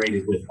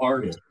collaborated with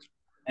artists,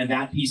 and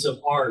that piece of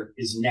art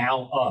is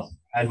now up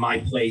at my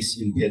place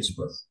in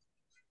Pittsburgh.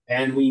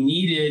 And we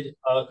needed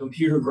a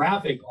computer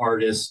graphic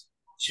artist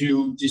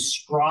to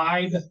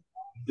describe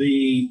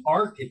the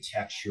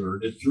architecture,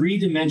 the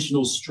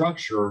three-dimensional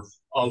structure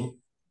of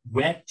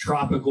wet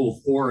tropical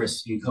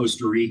forests in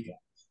Costa Rica.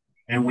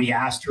 And we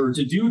asked her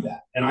to do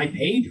that, and I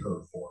paid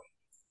her for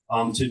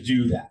it to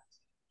do that.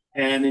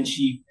 And then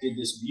she did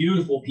this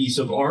beautiful piece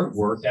of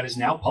artwork that is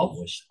now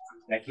published,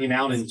 that came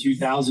out in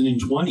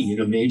 2020 in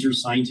a major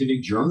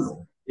scientific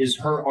journal, is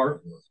her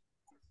artwork.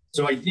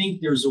 So I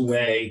think there's a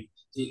way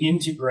to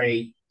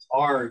integrate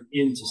art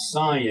into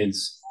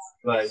science,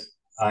 but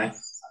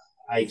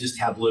I just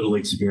have little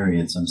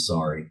experience, I'm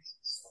sorry.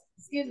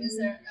 Excuse me,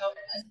 sir.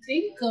 I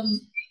think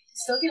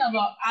talking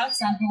about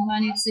arts and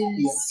humanities,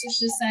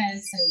 social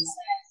sciences.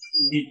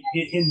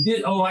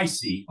 I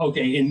see.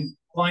 Okay, in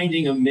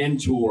finding a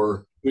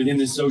mentor within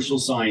the social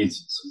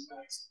sciences.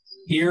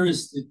 Here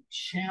is the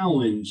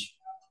challenge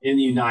in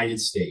the United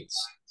States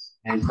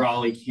and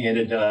probably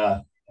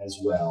Canada as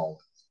well.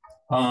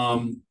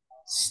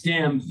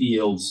 STEM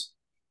fields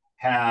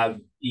have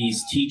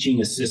these teaching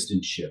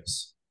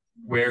assistantships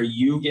where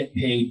you get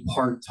paid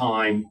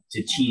part-time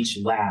to teach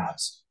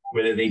labs,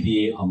 whether they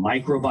be a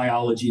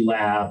microbiology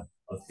lab,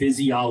 a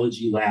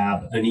physiology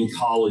lab, an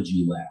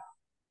ecology lab.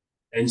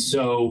 And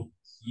so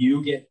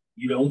you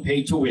don't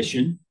pay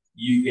tuition,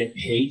 you get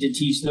paid to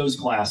teach those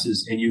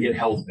classes, and you get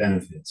health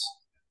benefits.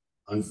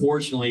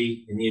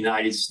 Unfortunately, in the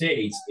United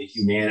States, the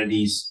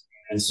humanities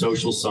and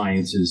social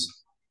sciences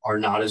are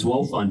not as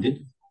well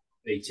funded.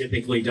 They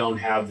typically don't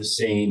have the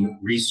same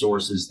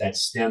resources that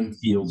STEM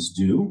fields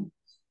do.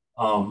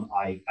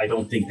 I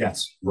don't think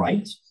that's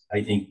right.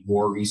 I think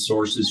more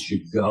resources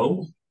should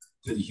go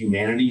to the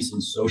humanities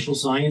and social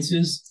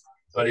sciences,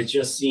 but it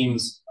just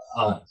seems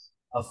a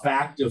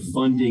fact of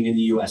funding in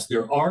the US.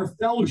 There are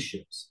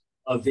fellowships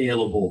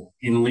available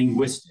in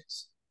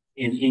linguistics,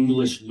 in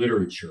English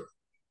literature,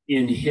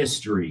 in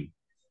history,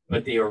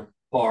 but they are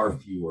far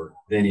fewer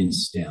than in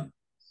STEM.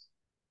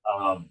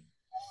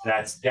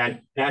 That's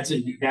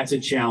a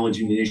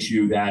challenging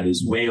issue that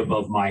is way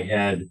above my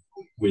head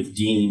with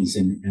deans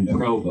and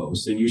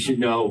provosts. And you should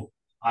know,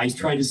 I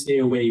try to stay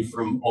away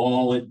from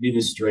all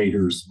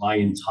administrators my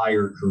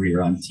entire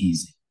career. I'm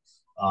teasing.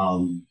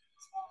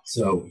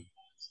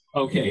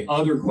 Okay,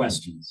 other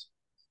questions?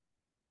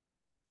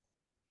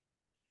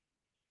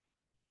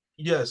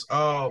 Yes,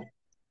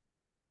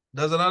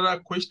 there's another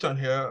question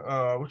here,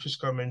 which is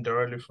coming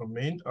directly from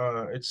me.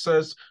 It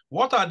says,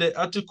 what are the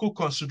ethical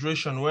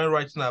considerations when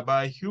writing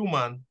about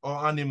human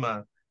or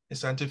animal in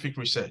scientific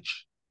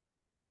research?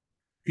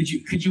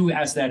 Could you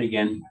ask that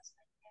again?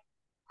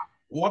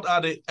 What are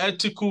the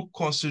ethical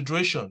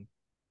considerations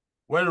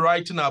when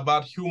writing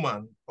about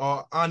human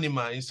or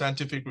animal in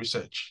scientific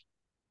research?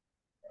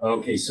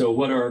 Okay, so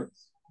what are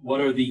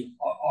the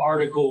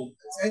ethical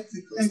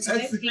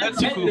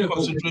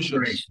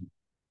considerations?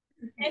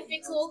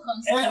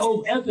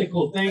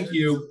 Ethical, thank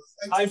you.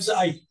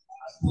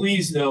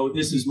 Please know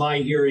this is my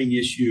hearing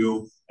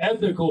issue.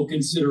 Ethical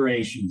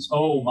considerations,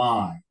 oh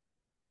my.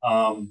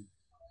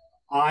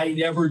 I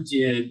never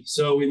did.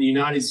 So in the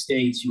United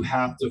States, you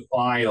have to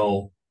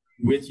file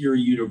with your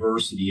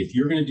university. If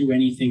you're going to do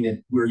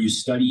anything where you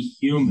study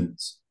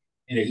humans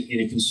in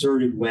a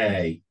concerted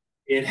way,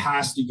 it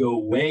has to go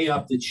way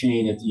up the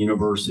chain at the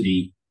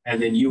university.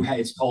 And then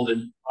it's called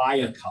an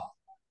IACOP.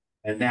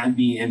 And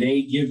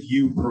they give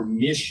you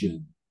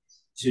permission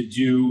to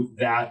do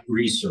that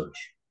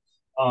research.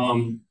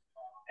 And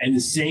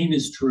the same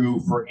is true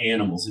for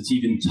animals. It's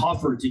even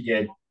tougher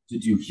to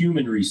do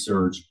human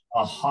research,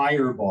 a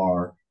higher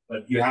bar,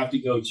 but you have to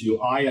go to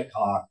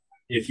IACOP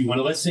if you want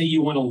to. Let's say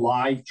you want to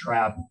live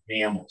trap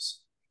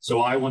mammals.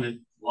 So I want to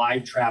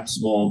live trap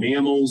small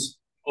mammals.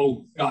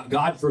 Oh,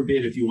 God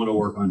forbid if you want to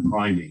work on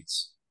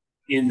primates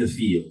in the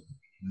field.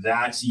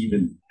 That's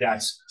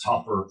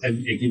tougher,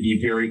 and it can be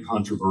very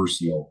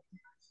controversial.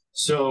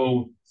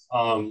 So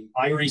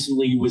I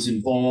recently was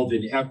involved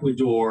in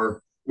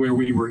Ecuador, where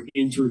we were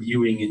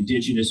interviewing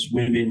indigenous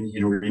women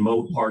in a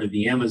remote part of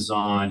the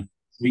Amazon.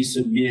 We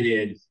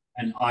submitted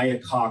an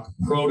IACOC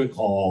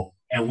protocol,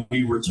 and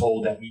we were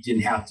told that we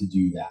didn't have to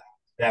do that,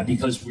 that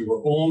because we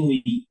were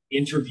only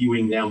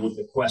interviewing them with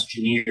the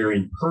questionnaire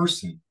in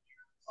person,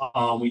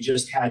 we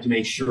just had to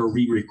make sure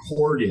we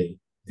recorded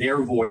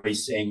their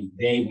voice saying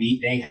we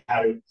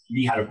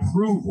had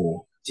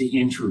approval to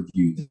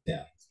interview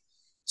them.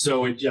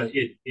 So in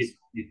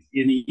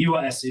the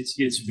U.S.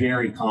 it's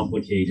very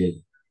complicated,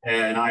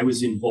 and I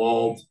was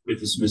involved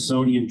with the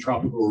Smithsonian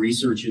Tropical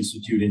Research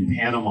Institute in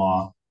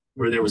Panama,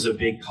 where there was a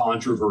big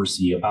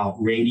controversy about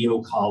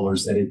radio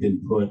collars that had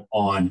been put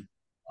on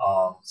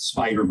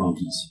spider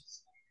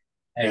monkeys,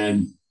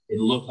 and it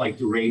looked like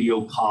the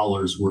radio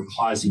collars were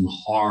causing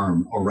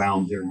harm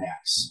around their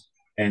necks.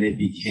 And it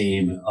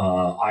became,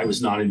 I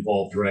was not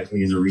involved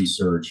directly in the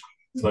research,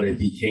 but it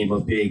became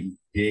a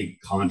big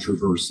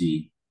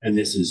controversy. And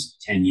this is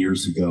 10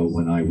 years ago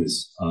when I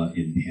was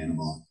in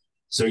Panama.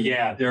 So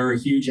yeah, there are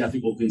huge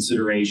ethical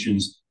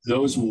considerations.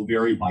 Those will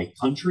vary by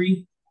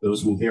country.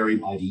 Those will vary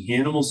by the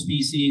animal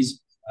species.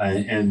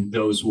 And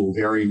those will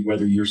vary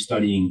whether you're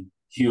studying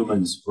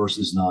humans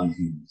versus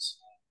non-humans.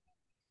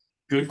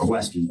 Good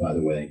question, by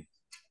the way.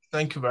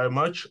 Thank you very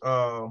much.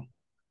 All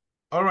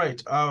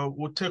right,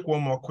 we'll take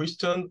one more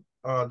question.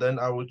 Then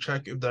I will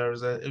check if there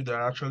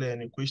are actually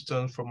any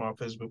questions from our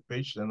Facebook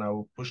page. Then I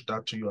will push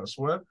that to you as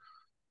well.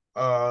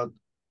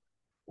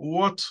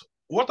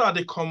 What are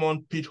the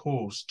common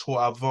pitfalls to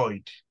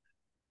avoid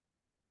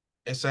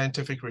in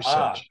scientific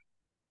research?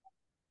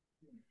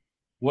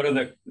 What are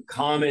the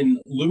common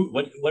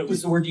what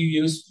was the word you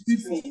used?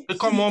 The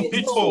common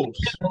pitfalls.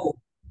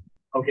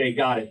 Okay,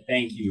 got it.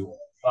 Thank you.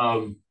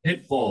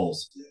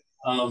 Pitfalls.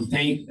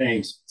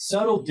 Thanks.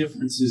 Subtle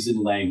differences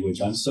in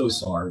language. I'm so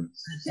sorry.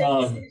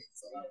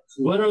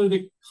 What are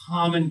the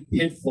common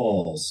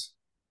pitfalls?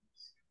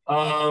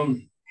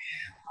 I'm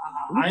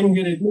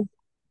going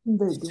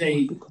to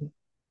say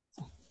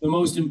the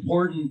most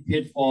important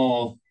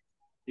pitfall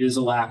is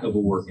a lack of a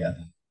work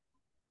ethic.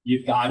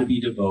 You've got to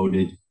be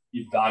devoted.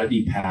 You've got to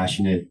be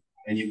passionate,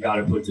 and you've got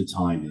to put the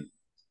time in.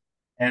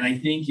 And I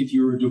think if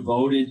you're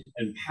devoted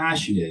and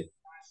passionate,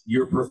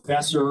 your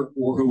professor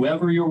or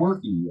whoever you're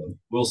working with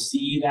will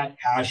see that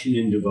passion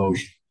and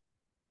devotion.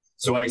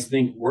 So I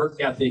think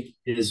work ethic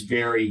is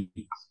very,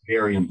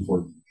 very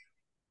important.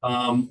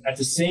 At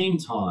the same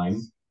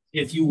time,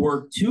 if you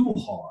work too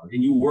hard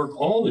and you work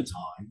all the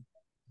time,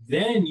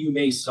 then you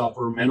may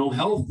suffer mental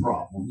health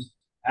problems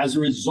as a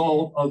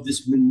result of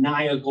this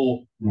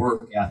maniacal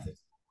work ethic.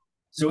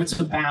 So it's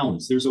a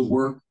balance. There's a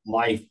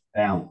work-life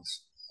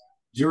balance.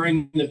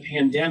 During the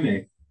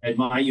pandemic at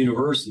my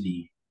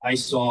university, I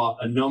saw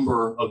a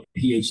number of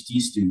PhD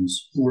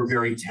students who were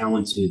very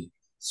talented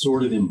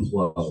sort of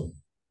implode.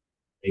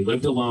 They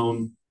lived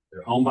alone.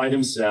 They're home by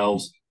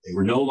themselves. They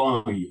were no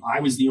longer, I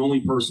was the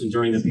only person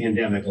during the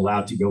pandemic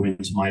allowed to go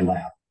into my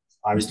lab.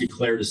 I was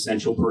declared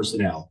essential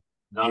personnel.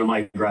 None of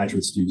my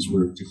graduate students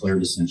were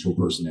declared essential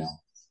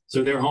personnel.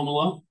 So they're home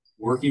alone,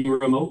 working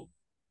remote.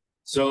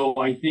 So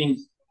I think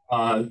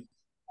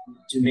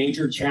to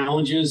major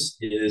challenges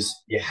is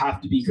you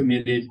have to be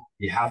committed,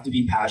 you have to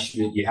be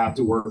passionate, you have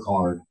to work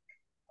hard.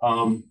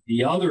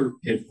 The other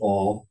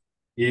pitfall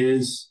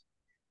is,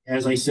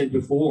 as I said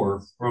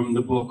before, from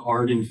the book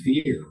Art and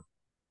Fear,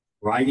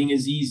 writing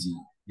is easy.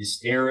 You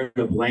stare at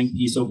a blank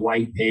piece of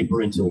white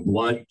paper until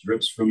blood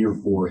drips from your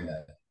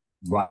forehead.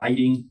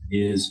 Writing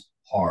is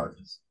hard.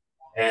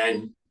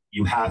 And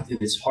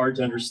it's hard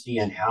to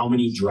understand how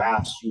many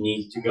drafts you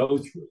need to go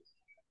through.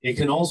 It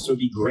can also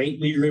be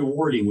greatly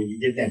rewarding when you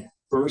get that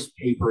first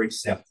paper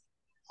accepted.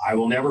 I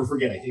will never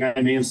forget, I think I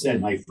may have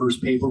said my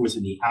first paper was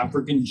in the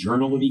African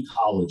Journal of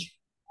Ecology,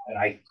 and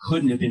I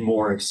couldn't have been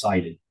more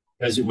excited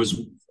because it was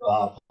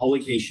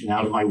publication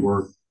out of my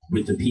work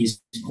with the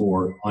Peace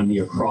Corps on the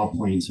Accra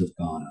Plains of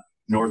Ghana,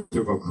 north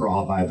of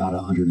Accra by about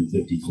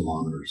 150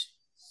 kilometers.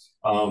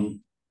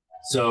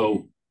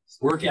 So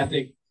work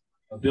ethic,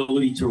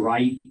 ability to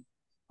write,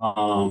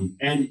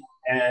 and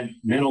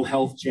mental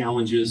health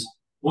challenges.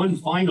 One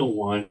final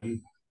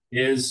one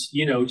is,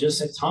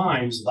 just at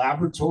times,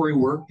 laboratory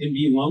work can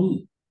be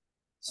lonely.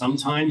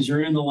 Sometimes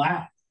you're in the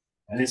lab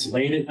and it's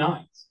late at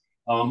night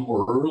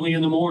or early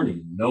in the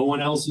morning. No one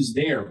else is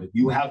there, but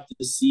you have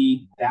to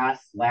see that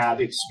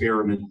lab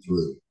experiment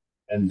through.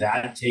 And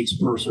that takes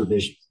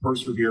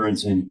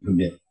perseverance and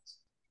commitment.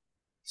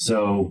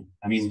 So,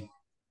 I mean,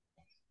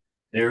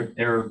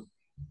 in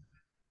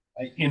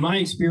my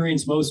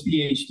experience, most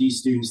PhD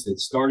students that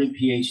started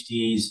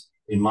PhDs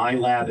in my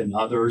lab and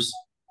others,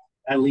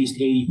 at least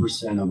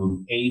 80% of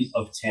them, 8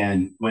 of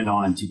 10, went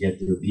on to get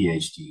their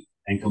PhD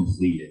and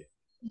complete it.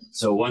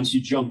 So once you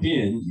jump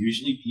in,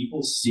 usually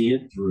people see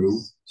it through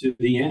to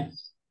the end.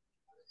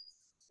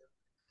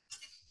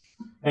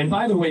 And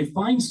by the way,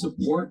 find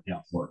support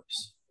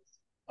networks.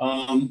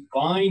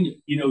 Find,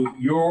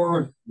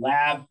 your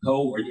lab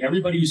cohort,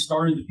 everybody who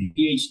started the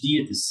PhD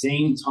at the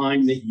same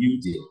time that you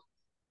did.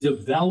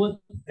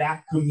 Develop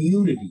that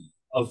community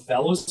of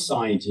fellow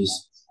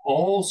scientists,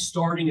 all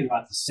starting at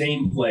about the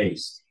same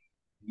place.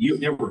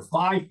 There were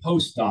 5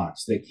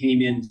 postdocs that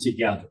came in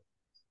together.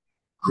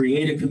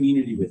 Create a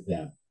community with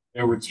them.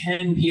 There were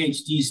 10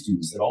 PhD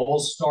students that all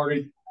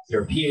started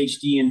their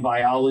PhD in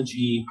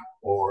biology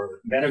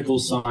or medical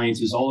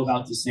science is all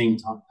about the same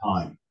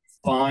time.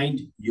 Find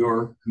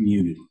your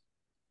community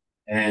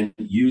and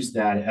use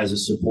that as a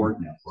support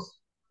network.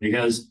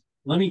 Because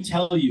let me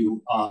tell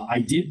you, I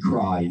did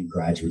cry in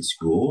graduate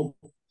school.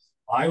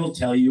 I will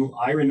tell you,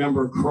 I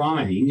remember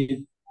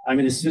crying. I'm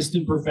an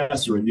assistant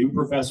professor, a new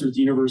professor at the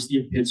University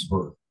of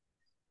Pittsburgh.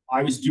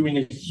 I was doing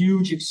a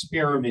huge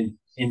experiment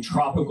in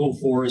tropical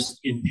forest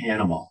in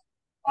Panama.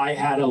 I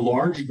had a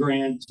large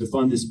grant to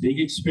fund this big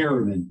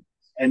experiment,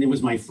 and it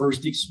was my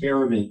first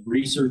experiment,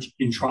 research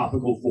in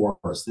tropical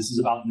forest. This is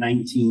about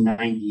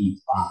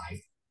 1995.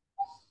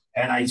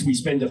 And we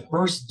spent the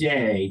first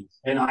day,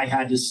 and I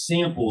had to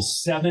sample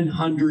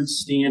 700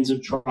 stands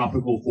of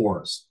tropical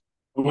forest.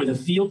 And with a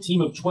field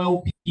team of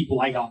 12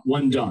 people, I got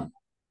one done.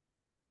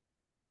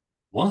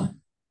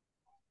 One.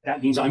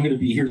 That means I'm going to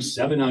be here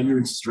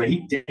 700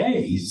 straight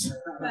days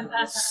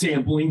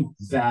sampling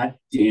that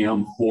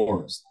damn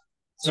forest.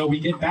 So we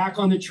get back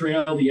on the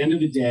trail at the end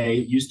of the day.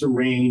 It used to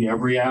rain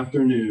every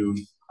afternoon.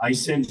 I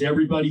sent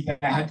everybody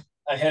back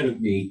ahead of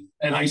me,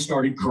 and I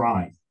started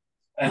crying.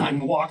 And I'm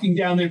walking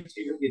down there,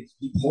 it's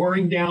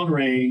pouring down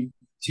rain,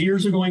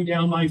 tears are going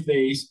down my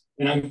face,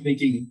 and I'm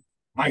thinking,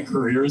 my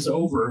career is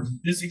over.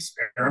 This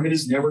experiment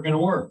is never going to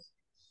work.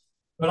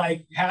 But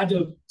I had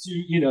to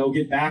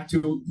get back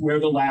to where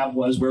the lab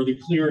was, where the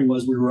clearing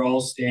was. We were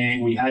all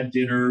staying. We had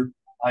dinner.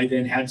 I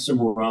then had some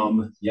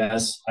rum.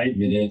 Yes, I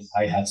admit it.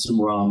 I had some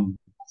rum.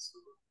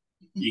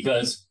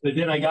 But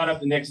then I got up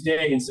the next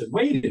day and said,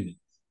 wait a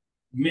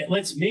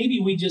minute.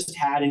 Maybe we just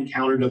had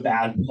encountered a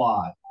bad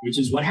plot, which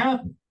is what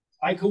happened.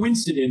 By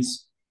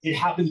coincidence, it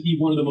happened to be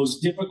one of the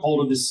most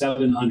difficult of the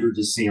 700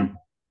 to sample.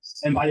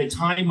 And by the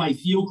time my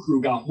field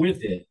crew got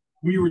with it,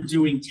 we were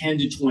doing 10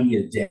 to 20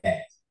 a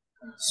day.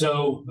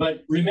 So,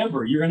 but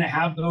remember, you're going to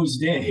have those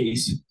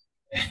days.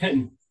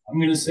 And I'm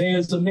going to say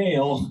as a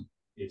male,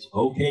 it's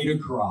okay to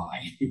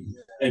cry.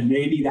 And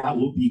maybe that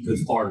will be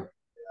cathartic,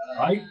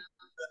 right?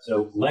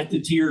 So let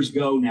the tears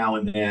go now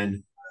and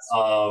then.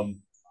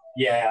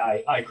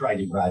 I cried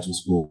in graduate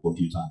school a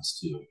few times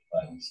too.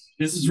 But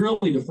this is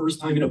really the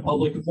first time in a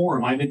public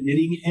forum I'm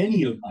admitting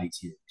any of my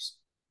tears.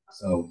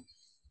 So,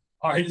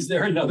 all right, is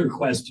there another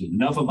question?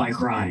 Enough of my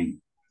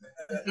crying.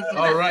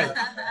 All right.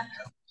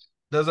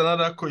 There's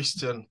another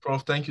question,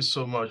 Prof. Thank you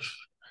so much.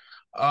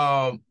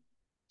 How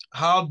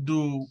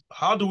do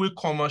we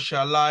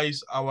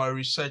commercialize our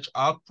research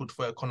output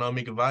for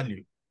economic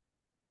value?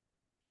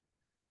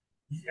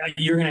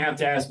 You're going to have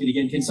to ask it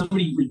again. Can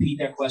somebody repeat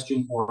that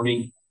question for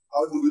me?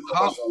 How do we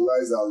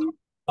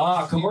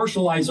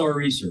commercialize our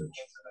research?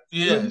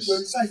 Yes.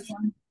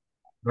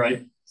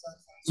 Right.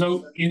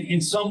 So in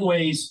some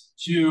ways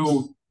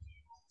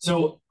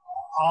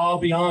I'll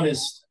be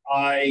honest,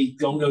 I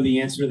don't know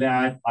the answer to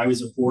that. I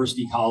was a forest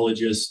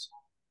ecologist.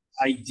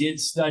 I did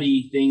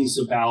study things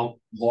about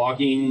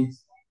logging,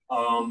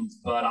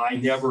 but I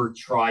never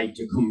tried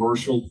to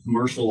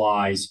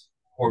commercialize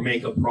or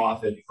make a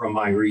profit from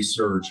my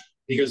research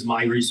because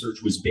my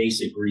research was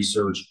basic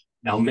research.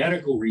 Now,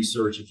 medical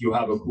research, if you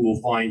have a cool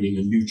finding,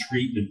 a new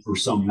treatment for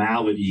some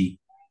malady,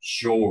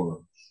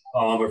 sure.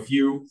 If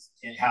you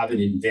have an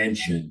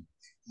invention,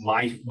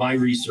 my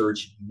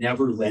research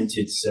never lent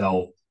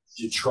itself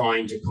to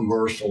trying to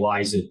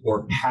commercialize it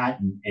or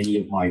patent any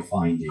of my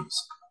findings.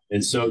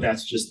 And so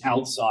that's just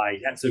outside.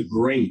 That's a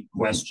great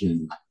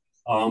question.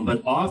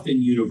 But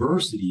often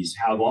universities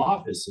have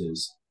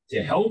offices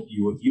to help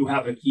you. If you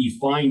have a key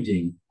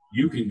finding,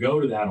 you can go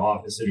to that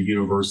office at a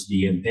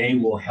university and they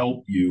will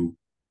help you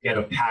get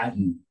a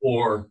patent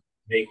or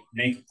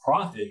make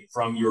profit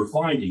from your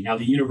finding. Now,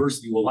 the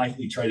university will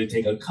likely try to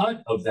take a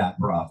cut of that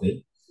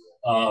profit.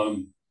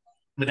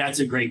 But that's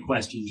a great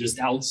question, just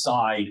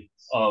outside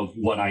of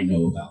what I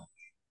know about.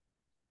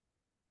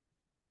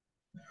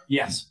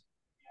 Yes.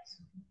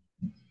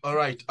 All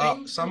right.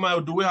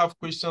 Samuel, do we have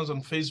questions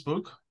on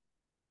Facebook?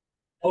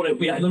 Hold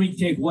it. Let me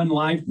take one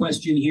live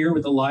question here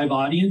with a live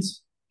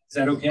audience. Is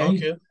that okay?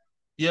 Okay.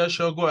 Yeah,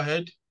 sure. Go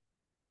ahead.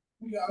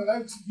 I'd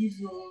like to give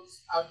you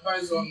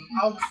advice on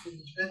how to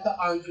better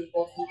handle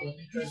conflict of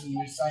interest in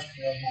research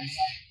collaboration.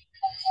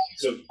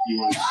 So you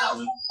want to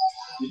tell it?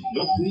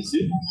 No, please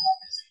do.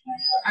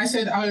 I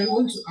said I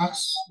want to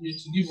ask you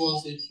to give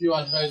us a few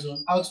advice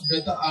on how to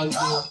better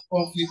handle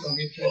conflict of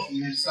interest in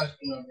research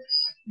collaboration.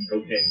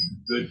 Okay,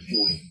 good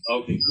point.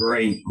 Okay,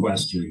 great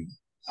question.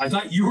 I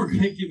thought you were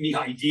going to give me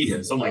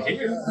ideas. I'm like,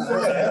 here.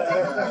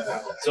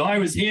 So I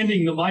was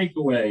handing the mic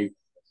away.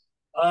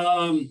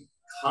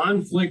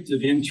 Conflict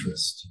of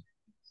interest.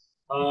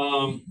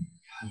 I'm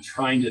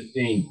trying to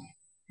think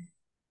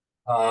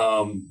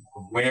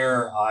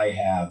where I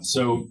have.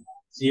 So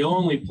the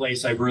only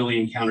place I've really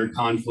encountered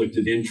conflict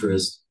of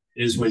interest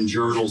is when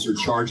journals are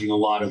charging a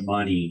lot of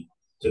money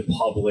to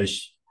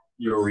publish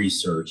your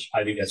research.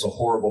 I think that's a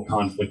horrible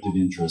conflict of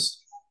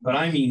interest. But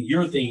I mean,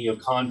 you're thinking of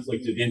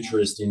conflict of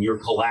interest in your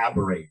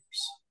collaborators.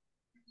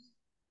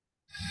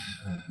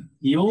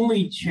 The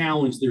only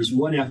challenge, there's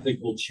one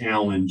ethical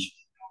challenge,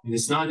 and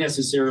it's not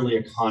necessarily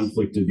a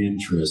conflict of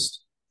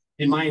interest.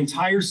 In my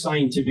entire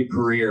scientific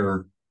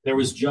career, There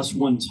was just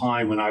one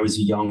time when I was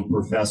a young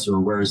professor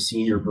where a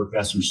senior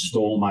professor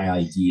stole my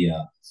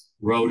idea,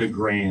 wrote a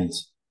grant,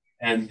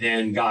 and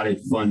then got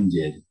it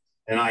funded.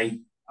 And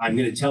I'm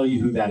going to tell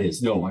you who that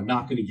is. No, I'm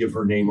not going to give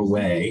her name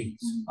away.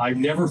 I've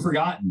never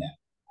forgotten that.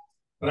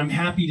 But I'm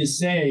happy to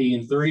say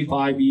in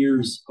 35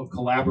 years of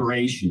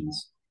collaborations,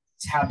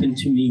 it's happened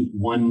to me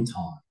one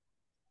time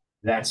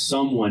that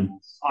someone,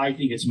 I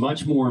think it's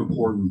much more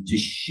important to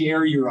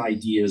share your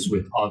ideas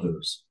with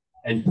others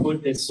and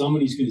put that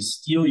somebody's going to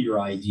steal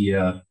your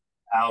idea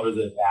out of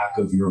the back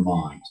of your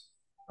mind,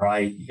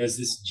 right? Because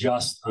it's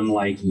just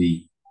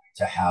unlikely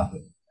to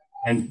happen.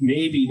 And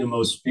maybe the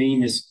most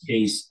famous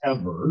case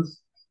ever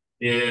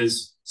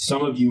is,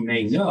 some of you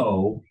may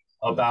know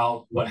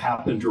about what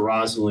happened to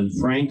Rosalind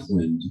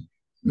Franklin,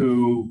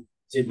 who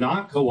did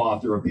not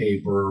co-author a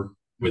paper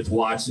with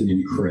Watson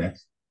and Crick.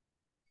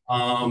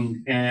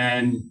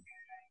 And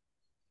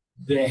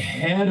the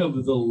head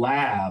of the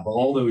lab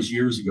all those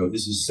years ago,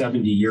 this is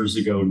 70 years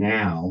ago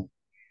now,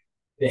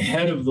 the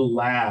head of the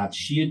lab,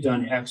 she had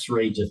done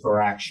X-ray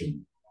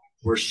diffraction,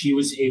 where she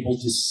was able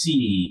to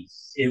see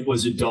it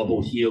was a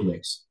double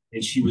helix,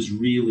 and she was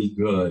really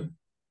good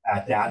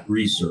at that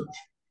research.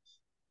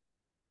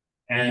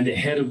 And the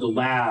head of the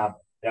lab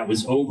that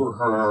was over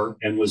her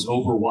and was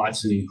over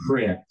Watson and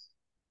Crick,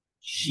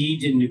 she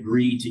didn't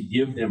agree to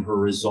give them her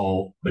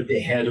result, but the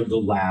head of the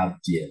lab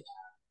did.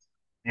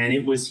 And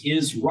it was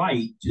his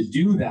right to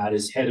do that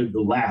as head of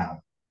the lab.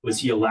 Was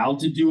he allowed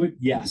to do it?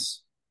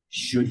 Yes.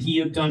 Should he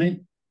have done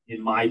it?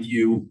 In my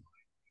view,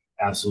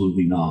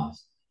 absolutely not.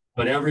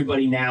 But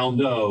everybody now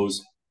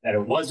knows that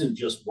it wasn't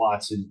just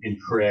Watson and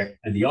Crick,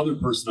 and the other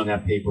person on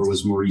that paper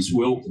was Maurice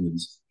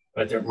Wilkins,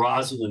 but that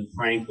Rosalind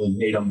Franklin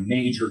made a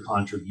major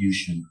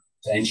contribution.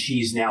 And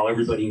she's now,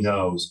 everybody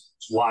knows,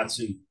 it's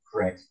Watson,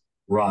 Crick,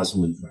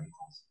 Rosalind Franklin.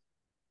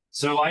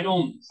 So I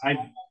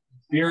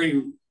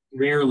very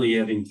rarely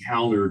have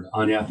encountered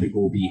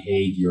unethical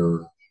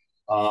behavior.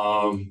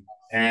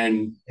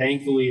 And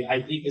thankfully,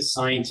 I think as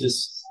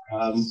scientists,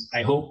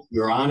 I hope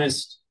we're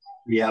honest,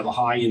 we have a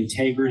high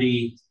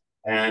integrity,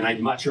 and I'd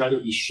much rather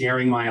be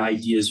sharing my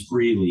ideas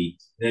freely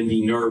than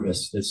be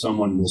nervous that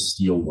someone will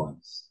steal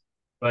one.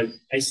 But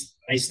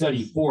I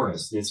study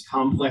forests, and it's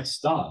complex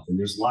stuff, and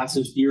there's lots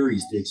of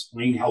theories to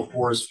explain how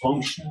forests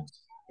function.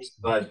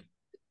 But,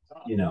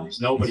 you know,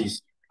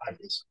 nobody's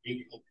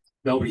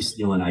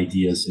stealing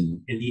ideas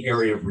in the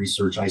area of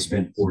research I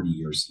spent 40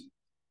 years in.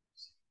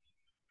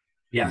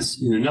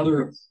 Yes, in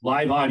another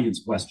live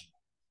audience question.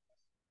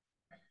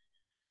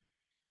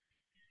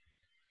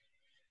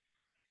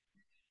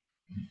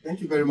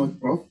 Thank you very much,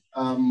 Prof.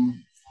 I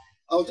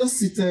was just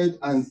seated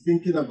and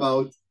thinking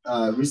about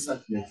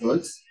research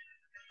methods.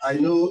 I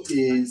know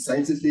in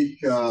scientific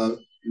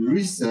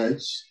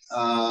research,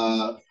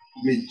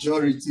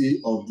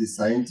 majority of the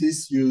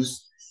scientists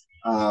use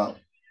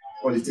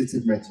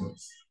qualitative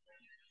methods.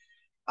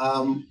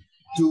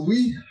 Do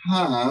we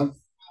have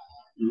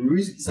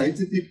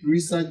scientific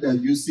research that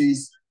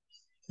uses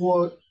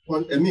the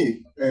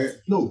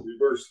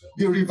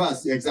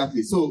reverse,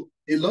 exactly. So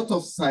a lot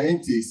of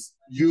scientists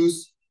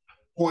use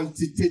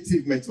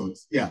quantitative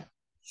methods. Yeah,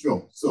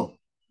 sure. So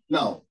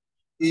now,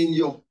 in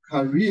your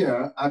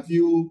career, have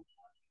you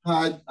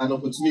had an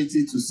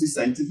opportunity to see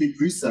scientific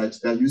research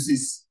that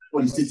uses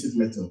qualitative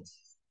methods?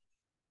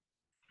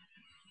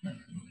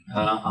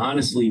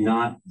 Honestly,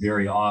 not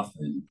very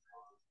often,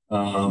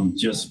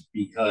 just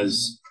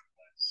because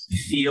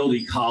field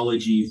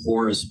ecology,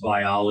 forest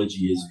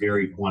biology is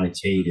very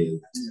quantitative.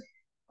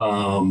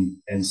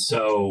 And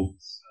so,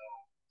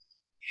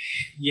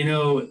 you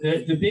know,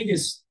 the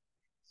biggest,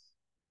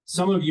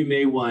 some of you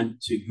may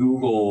want to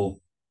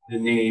Google the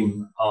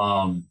name,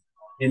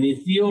 in the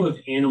field of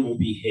animal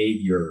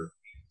behavior,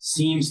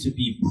 seems to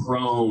be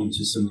prone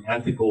to some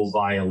ethical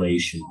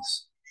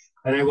violations.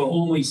 And I will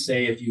only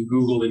say, if you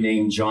Google the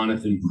name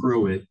Jonathan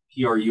Pruitt,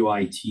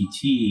 Pruitt,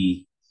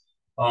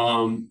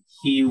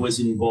 he was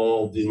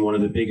involved in one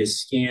of the biggest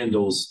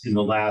scandals in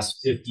the last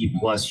 50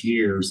 plus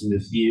years in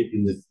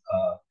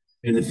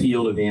the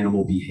field of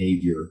animal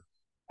behavior.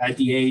 At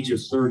the age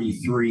of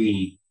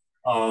 33,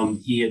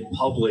 he had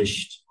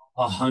published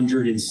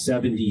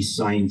 170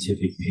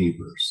 scientific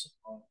papers.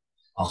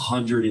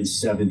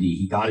 170.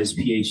 He got his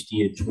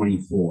PhD at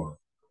 24.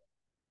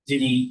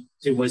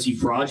 Was he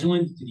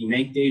fraudulent? Did he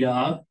make data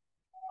up?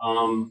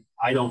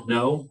 I don't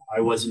know.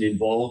 I wasn't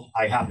involved.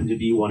 I happened to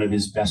be one of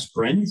his best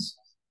friends.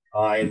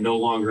 I am no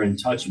longer in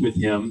touch with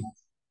him.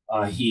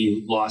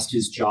 He lost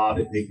his job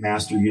at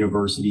McMaster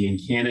University in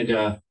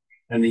Canada,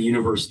 and the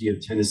University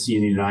of Tennessee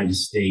in the United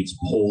States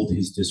pulled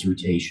his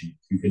dissertation.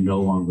 You can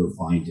no longer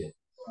find it.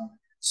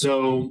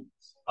 So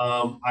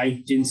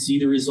I didn't see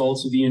the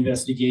results of the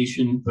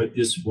investigation, but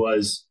this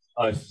was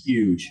a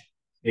huge.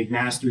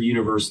 McMaster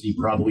University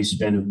probably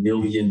spent $1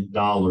 million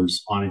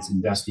on its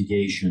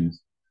investigation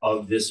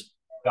of this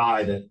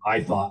guy that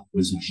I thought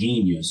was a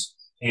genius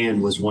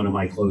and was one of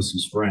my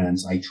closest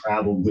friends. I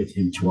traveled with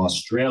him to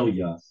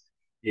Australia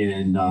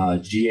in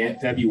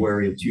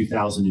February of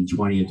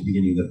 2020 at the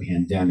beginning of the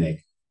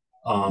pandemic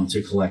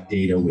to collect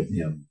data with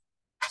him.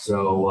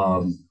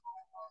 So,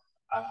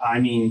 I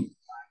mean,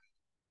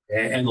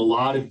 and a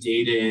lot of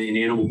data in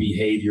animal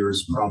behavior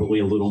is probably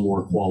a little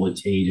more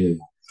qualitative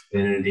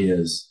than it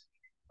is.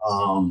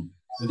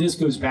 But this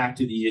goes back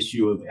to the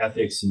issue of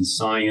ethics in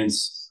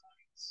science.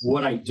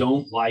 What I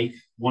don't like,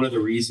 one of the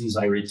reasons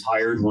I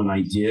retired when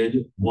I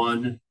did,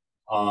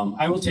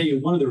 I will tell you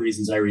one of the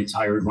reasons I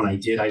retired when I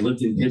did. I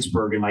lived in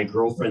Pittsburgh and my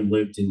girlfriend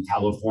lived in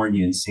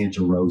California in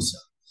Santa Rosa.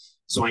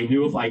 So I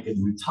knew if I could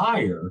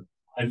retire,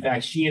 in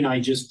fact, she and I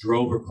just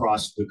drove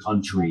across the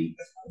country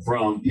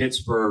from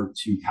Pittsburgh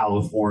to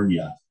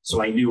California.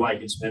 So I knew I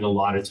could spend a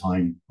lot of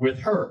time with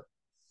her.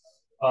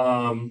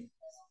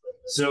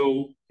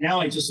 So now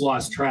I just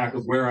lost track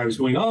of where I was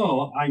going.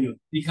 Oh, I know,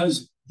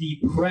 because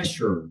the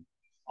pressure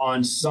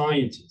on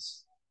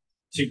scientists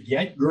to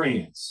get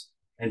grants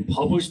and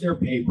publish their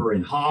paper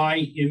in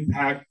high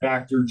impact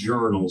factor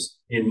journals,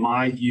 in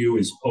my view,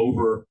 is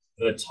over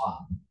the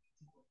top.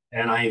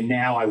 And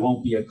I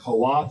won't be a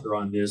co-author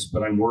on this,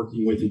 but I'm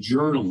working with a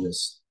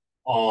journalist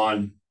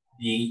on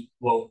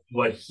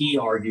what he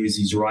argues.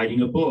 He's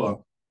writing a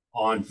book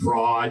on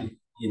fraud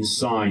in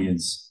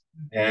science.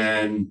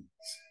 And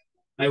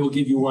I will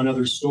give you one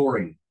other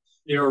story.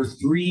 There are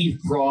 3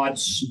 fraud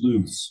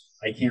sleuths.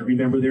 I can't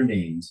remember their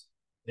names.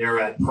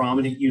 They're at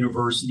prominent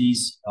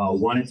universities,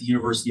 one at the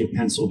University of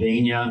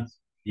Pennsylvania,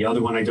 the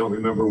other one I don't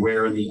remember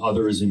where, and the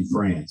other is in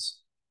France.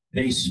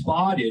 They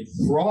spotted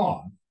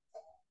fraud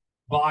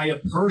by a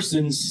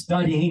person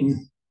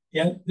studying,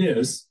 get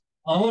this,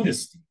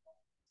 honesty.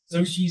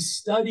 So she's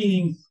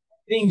studying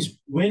things.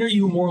 When are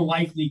you more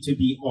likely to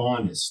be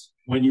honest?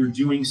 When you're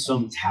doing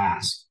some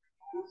task.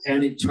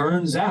 And it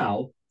turns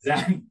out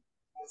that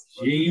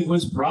she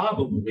was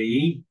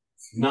probably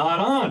not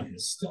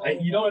honest.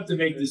 You don't have to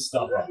make this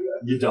stuff up.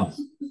 You don't.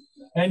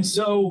 And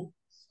so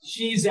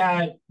she's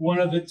at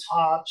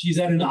she's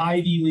at an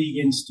Ivy League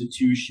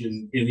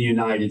institution in the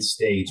United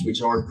States,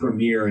 which are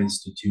premier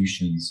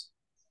institutions.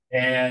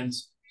 And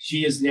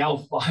she has now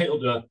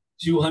filed a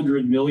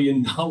 $200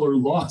 million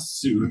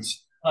lawsuit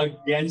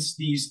against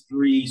these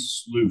 3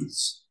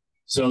 sleuths.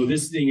 So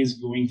this thing is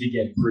going to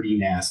get pretty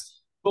nasty.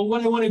 But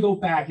what I want to go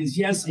back is,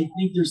 yes, I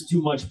think there's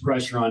too much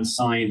pressure on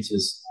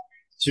scientists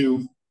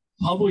to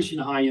publish in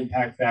high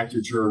impact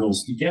factor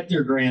journals, to get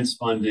their grants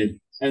funded,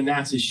 and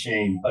that's a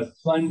shame. But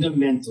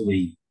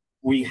fundamentally,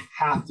 we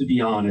have to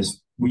be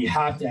honest. We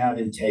have to have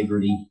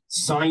integrity.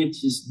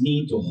 Scientists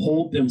need to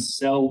hold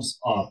themselves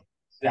up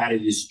that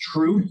it is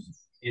truth,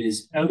 it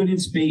is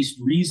evidence-based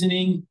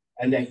reasoning,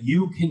 and that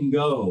you can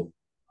go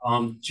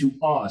to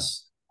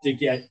us to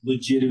get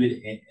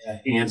legitimate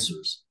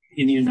answers.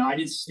 In the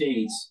United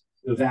States,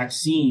 the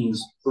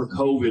vaccines for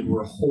COVID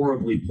were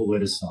horribly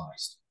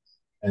politicized,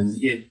 and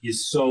it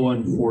is so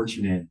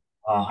unfortunate.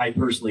 I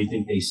personally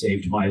think they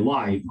saved my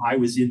life. I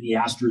was in the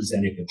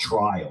AstraZeneca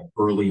trial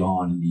early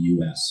on in the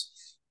US,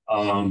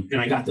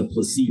 and I got the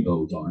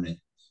placebo, darn it.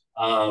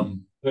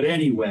 But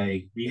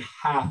anyway, we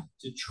have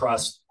to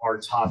trust our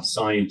top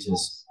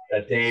scientists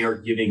that they are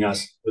giving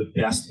us the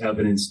best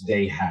evidence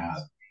they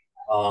have.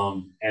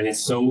 And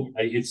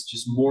it's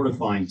just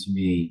mortifying to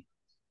me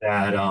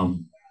that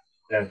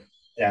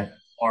that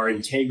our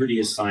integrity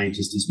as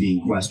scientists is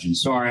being questioned.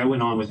 Sorry, I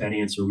went on with that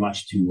answer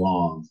much too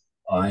long.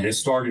 And it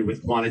started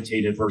with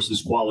quantitative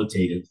versus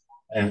qualitative.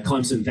 And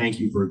Clemson, thank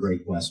you for a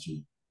great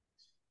question.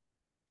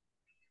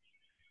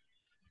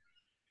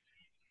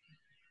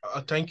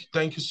 Thank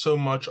you so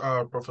much,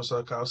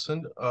 Professor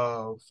Carson,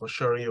 for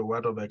sharing your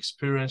word of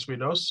experience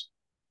with us.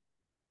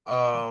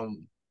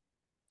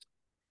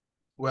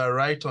 We're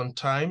right on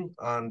time,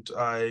 and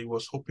I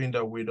was hoping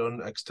that we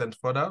don't extend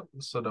further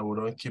so that we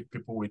don't keep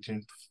people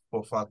waiting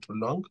for far too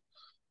long.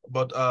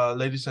 But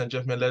ladies and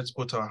gentlemen, let's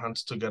put our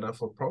hands together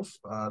for Prof.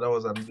 That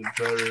was a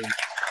very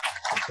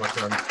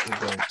important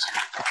event.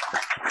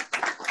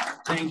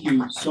 Thank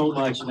you so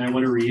much. And I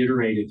want to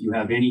reiterate, if you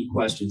have any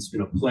questions, it's been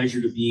a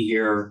pleasure to be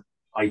here.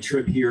 My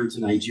trip here to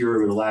Nigeria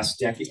over the last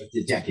 10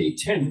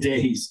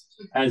 days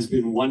has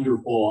been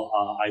wonderful.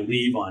 I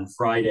leave on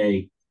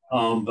Friday,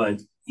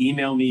 but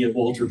email me at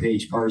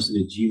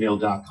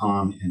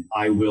walterpagecarson@gmail.com and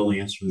I will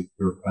answer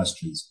your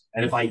questions.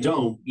 And if I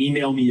don't,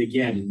 email me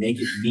again and make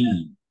it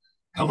mean.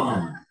 Come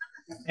on.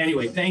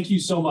 Anyway, thank you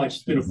so much.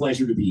 It's been a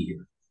pleasure to be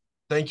here.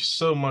 Thank you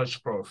so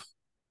much, Prof.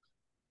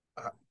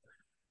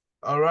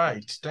 All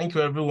right. Thank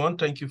you, everyone.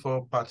 Thank you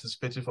for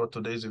participating for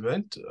today's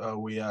event.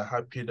 We are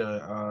happy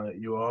that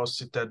you are all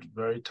seated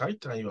very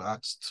tight and you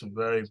asked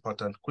very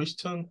important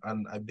questions.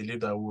 And I believe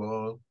that we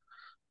all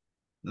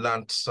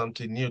learned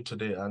something new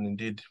today. And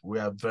indeed, we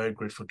are very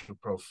grateful to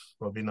Prof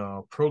for being on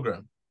our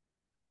program.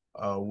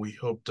 We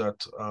hope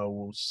that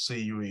we'll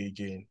see you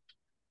again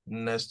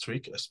next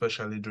week,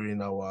 especially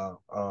during our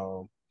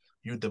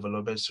Youth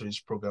Development Series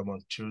program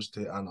on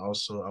Tuesday, and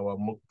also our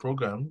MOOC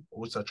program,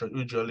 which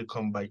usually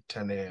come by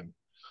 10 a.m.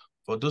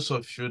 For those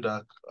of you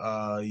that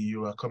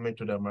you are coming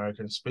to the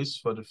American space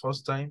for the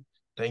first time,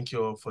 thank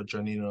you all for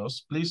joining us.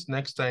 Please,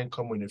 next time,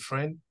 come with a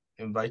friend,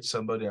 invite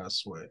somebody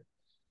as well.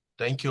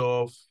 Thank you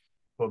all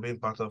for being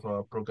part of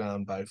our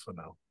program. Bye for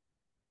now.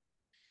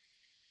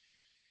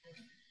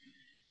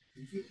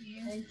 Thank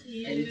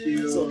you. Thank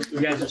you.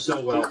 You guys are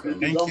so welcome.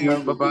 Thank you.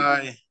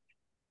 Bye-bye.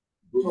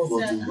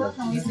 So how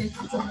can we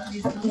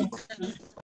say